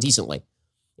dressed somewhat decently.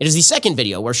 It is the second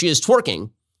video where she is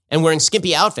twerking and wearing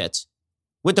skimpy outfits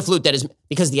with the flute. That is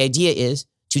because the idea is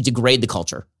to degrade the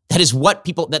culture. That is what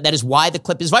people, that is why the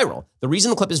clip is viral. The reason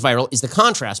the clip is viral is the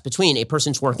contrast between a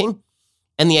person twerking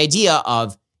and the idea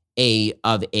of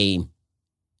an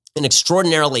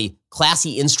extraordinarily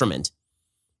classy instrument,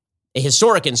 a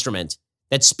historic instrument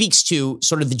that speaks to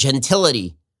sort of the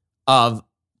gentility of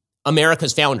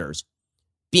America's founders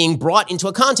being brought into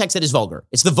a context that is vulgar.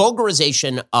 It's the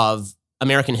vulgarization of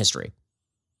American history.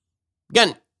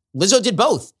 Again, Lizzo did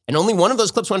both, and only one of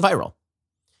those clips went viral.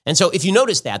 And so if you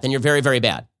notice that, then you're very, very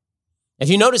bad. If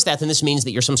you notice that, then this means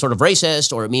that you're some sort of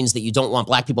racist, or it means that you don't want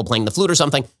black people playing the flute or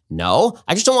something. No,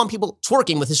 I just don't want people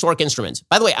twerking with historic instruments.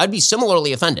 By the way, I'd be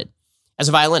similarly offended as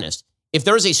a violinist if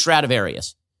there was a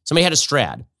Stradivarius. Somebody had a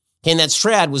Strad, and that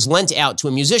Strad was lent out to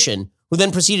a musician who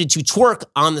then proceeded to twerk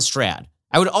on the Strad.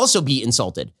 I would also be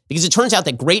insulted because it turns out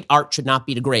that great art should not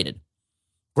be degraded.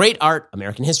 Great art,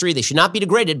 American history, they should not be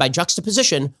degraded by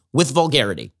juxtaposition with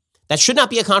vulgarity. That should not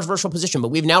be a controversial position, but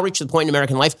we've now reached the point in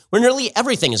American life where nearly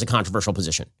everything is a controversial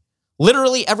position.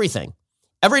 Literally everything.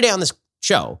 Every day on this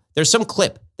show, there's some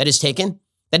clip that is taken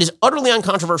that is utterly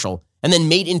uncontroversial and then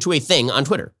made into a thing on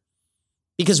Twitter.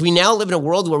 Because we now live in a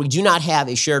world where we do not have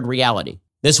a shared reality.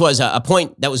 This was a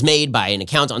point that was made by an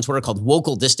account on Twitter called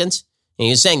Wocal Distance. And he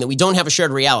was saying that we don't have a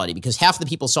shared reality because half the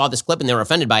people saw this clip and they were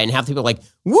offended by it, and half the people are like,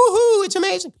 woohoo, it's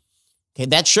amazing. Okay,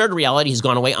 that shared reality has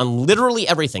gone away on literally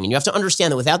everything. And you have to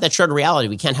understand that without that shared reality,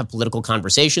 we can't have political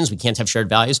conversations. We can't have shared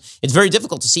values. It's very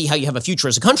difficult to see how you have a future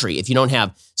as a country if you don't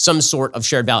have some sort of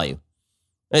shared value.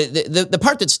 The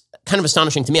part that's kind of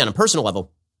astonishing to me on a personal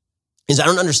level is I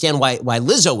don't understand why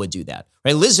Lizzo would do that.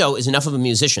 Right? Lizzo is enough of a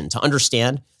musician to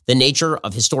understand the nature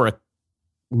of historic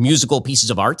musical pieces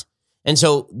of art. And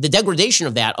so the degradation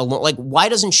of that, like, why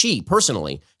doesn't she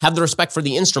personally have the respect for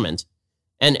the instrument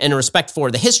and a respect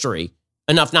for the history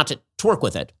enough not to twerk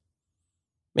with it?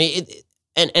 I mean,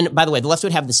 and by the way, the left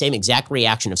would have the same exact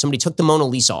reaction if somebody took the Mona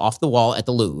Lisa off the wall at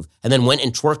the Louvre and then went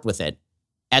and twerked with it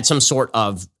at some sort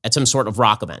of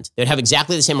rock event. They'd have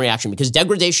exactly the same reaction because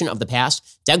degradation of the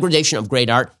past, degradation of great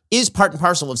art is part and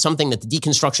parcel of something that the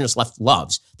deconstructionist left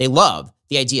loves. They love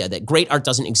the idea that great art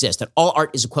doesn't exist, that all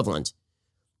art is equivalent,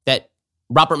 that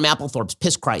Robert Mapplethorpe's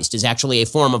Piss Christ is actually a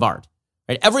form of art.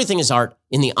 Right? Everything is art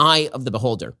in the eye of the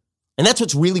beholder. And that's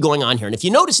what's really going on here. And if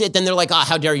you notice it, then they're like,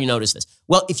 how dare you notice this?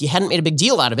 Well, if you hadn't made a big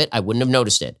deal out of it, I wouldn't have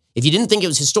noticed it. If you didn't think it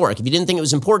was historic, if you didn't think it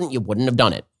was important, you wouldn't have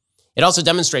done it. It also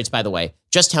demonstrates, by the way,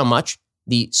 just how much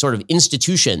the sort of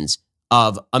institutions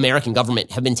of American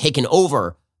government have been taken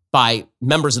over by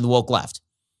members of the woke left.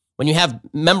 When you have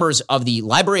members of the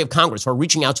Library of Congress who are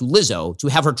reaching out to Lizzo to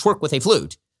have her twerk with a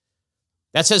flute,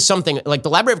 that says something like the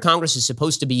Library of Congress is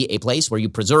supposed to be a place where you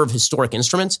preserve historic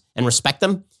instruments and respect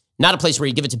them, not a place where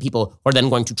you give it to people who are then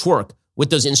going to twerk with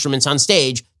those instruments on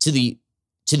stage to the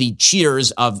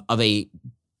cheers of a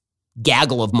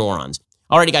gaggle of morons.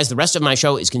 Alrighty, guys, the rest of my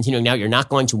show is continuing now. You're not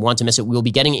going to want to miss it. We will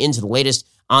be getting into the latest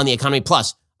on the economy,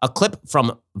 plus a clip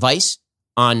from Vice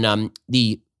on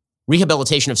the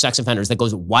rehabilitation of sex offenders that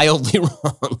goes wildly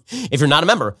wrong. If you're not a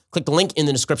member, click the link in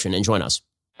the description and join us.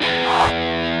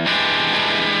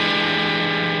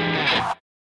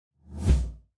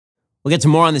 We'll get to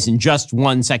more on this in just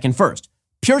 1 second. First,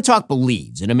 Pure Talk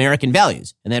believes in American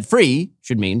values, and that free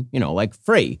should mean, like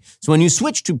free. So when you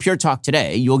switch to Pure Talk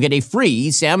today, you'll get a free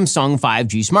Samsung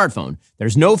 5G smartphone.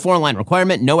 There's no 4-line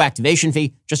requirement, no activation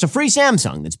fee, just a free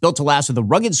Samsung that's built to last with a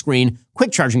rugged screen,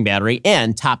 quick charging battery,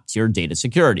 and top-tier data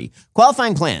security.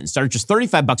 Qualifying plans start at just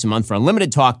 $35 a month for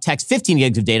unlimited talk, text, 15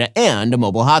 gigs of data, and a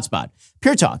mobile hotspot.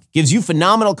 Pure Talk gives you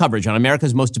phenomenal coverage on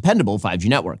America's most dependable 5G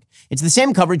network. It's the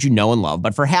same coverage you know and love,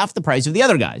 but for half the price of the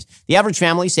other guys. The average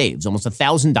family saves almost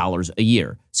 $1,000 a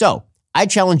year. So I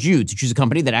challenge you to choose a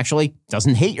company that actually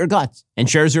doesn't hate your guts and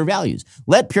shares your values.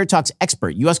 Let Pure Talk's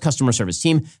expert U.S. customer service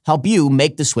team help you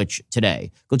make the switch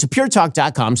today. Go to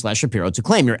puretalk.com/Shapiro to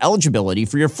claim your eligibility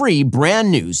for your free brand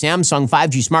new Samsung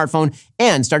 5G smartphone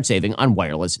and start saving on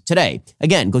wireless today.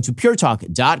 Again, go to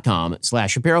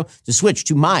puretalk.com/Shapiro to switch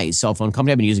to my cell phone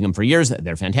company. I've been using them for years.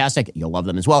 They're fantastic. You'll love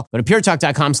them as well. Go to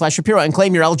puretalk.com/Shapiro and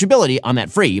claim your eligibility on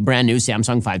that free brand new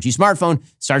Samsung 5G smartphone.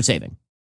 Start saving.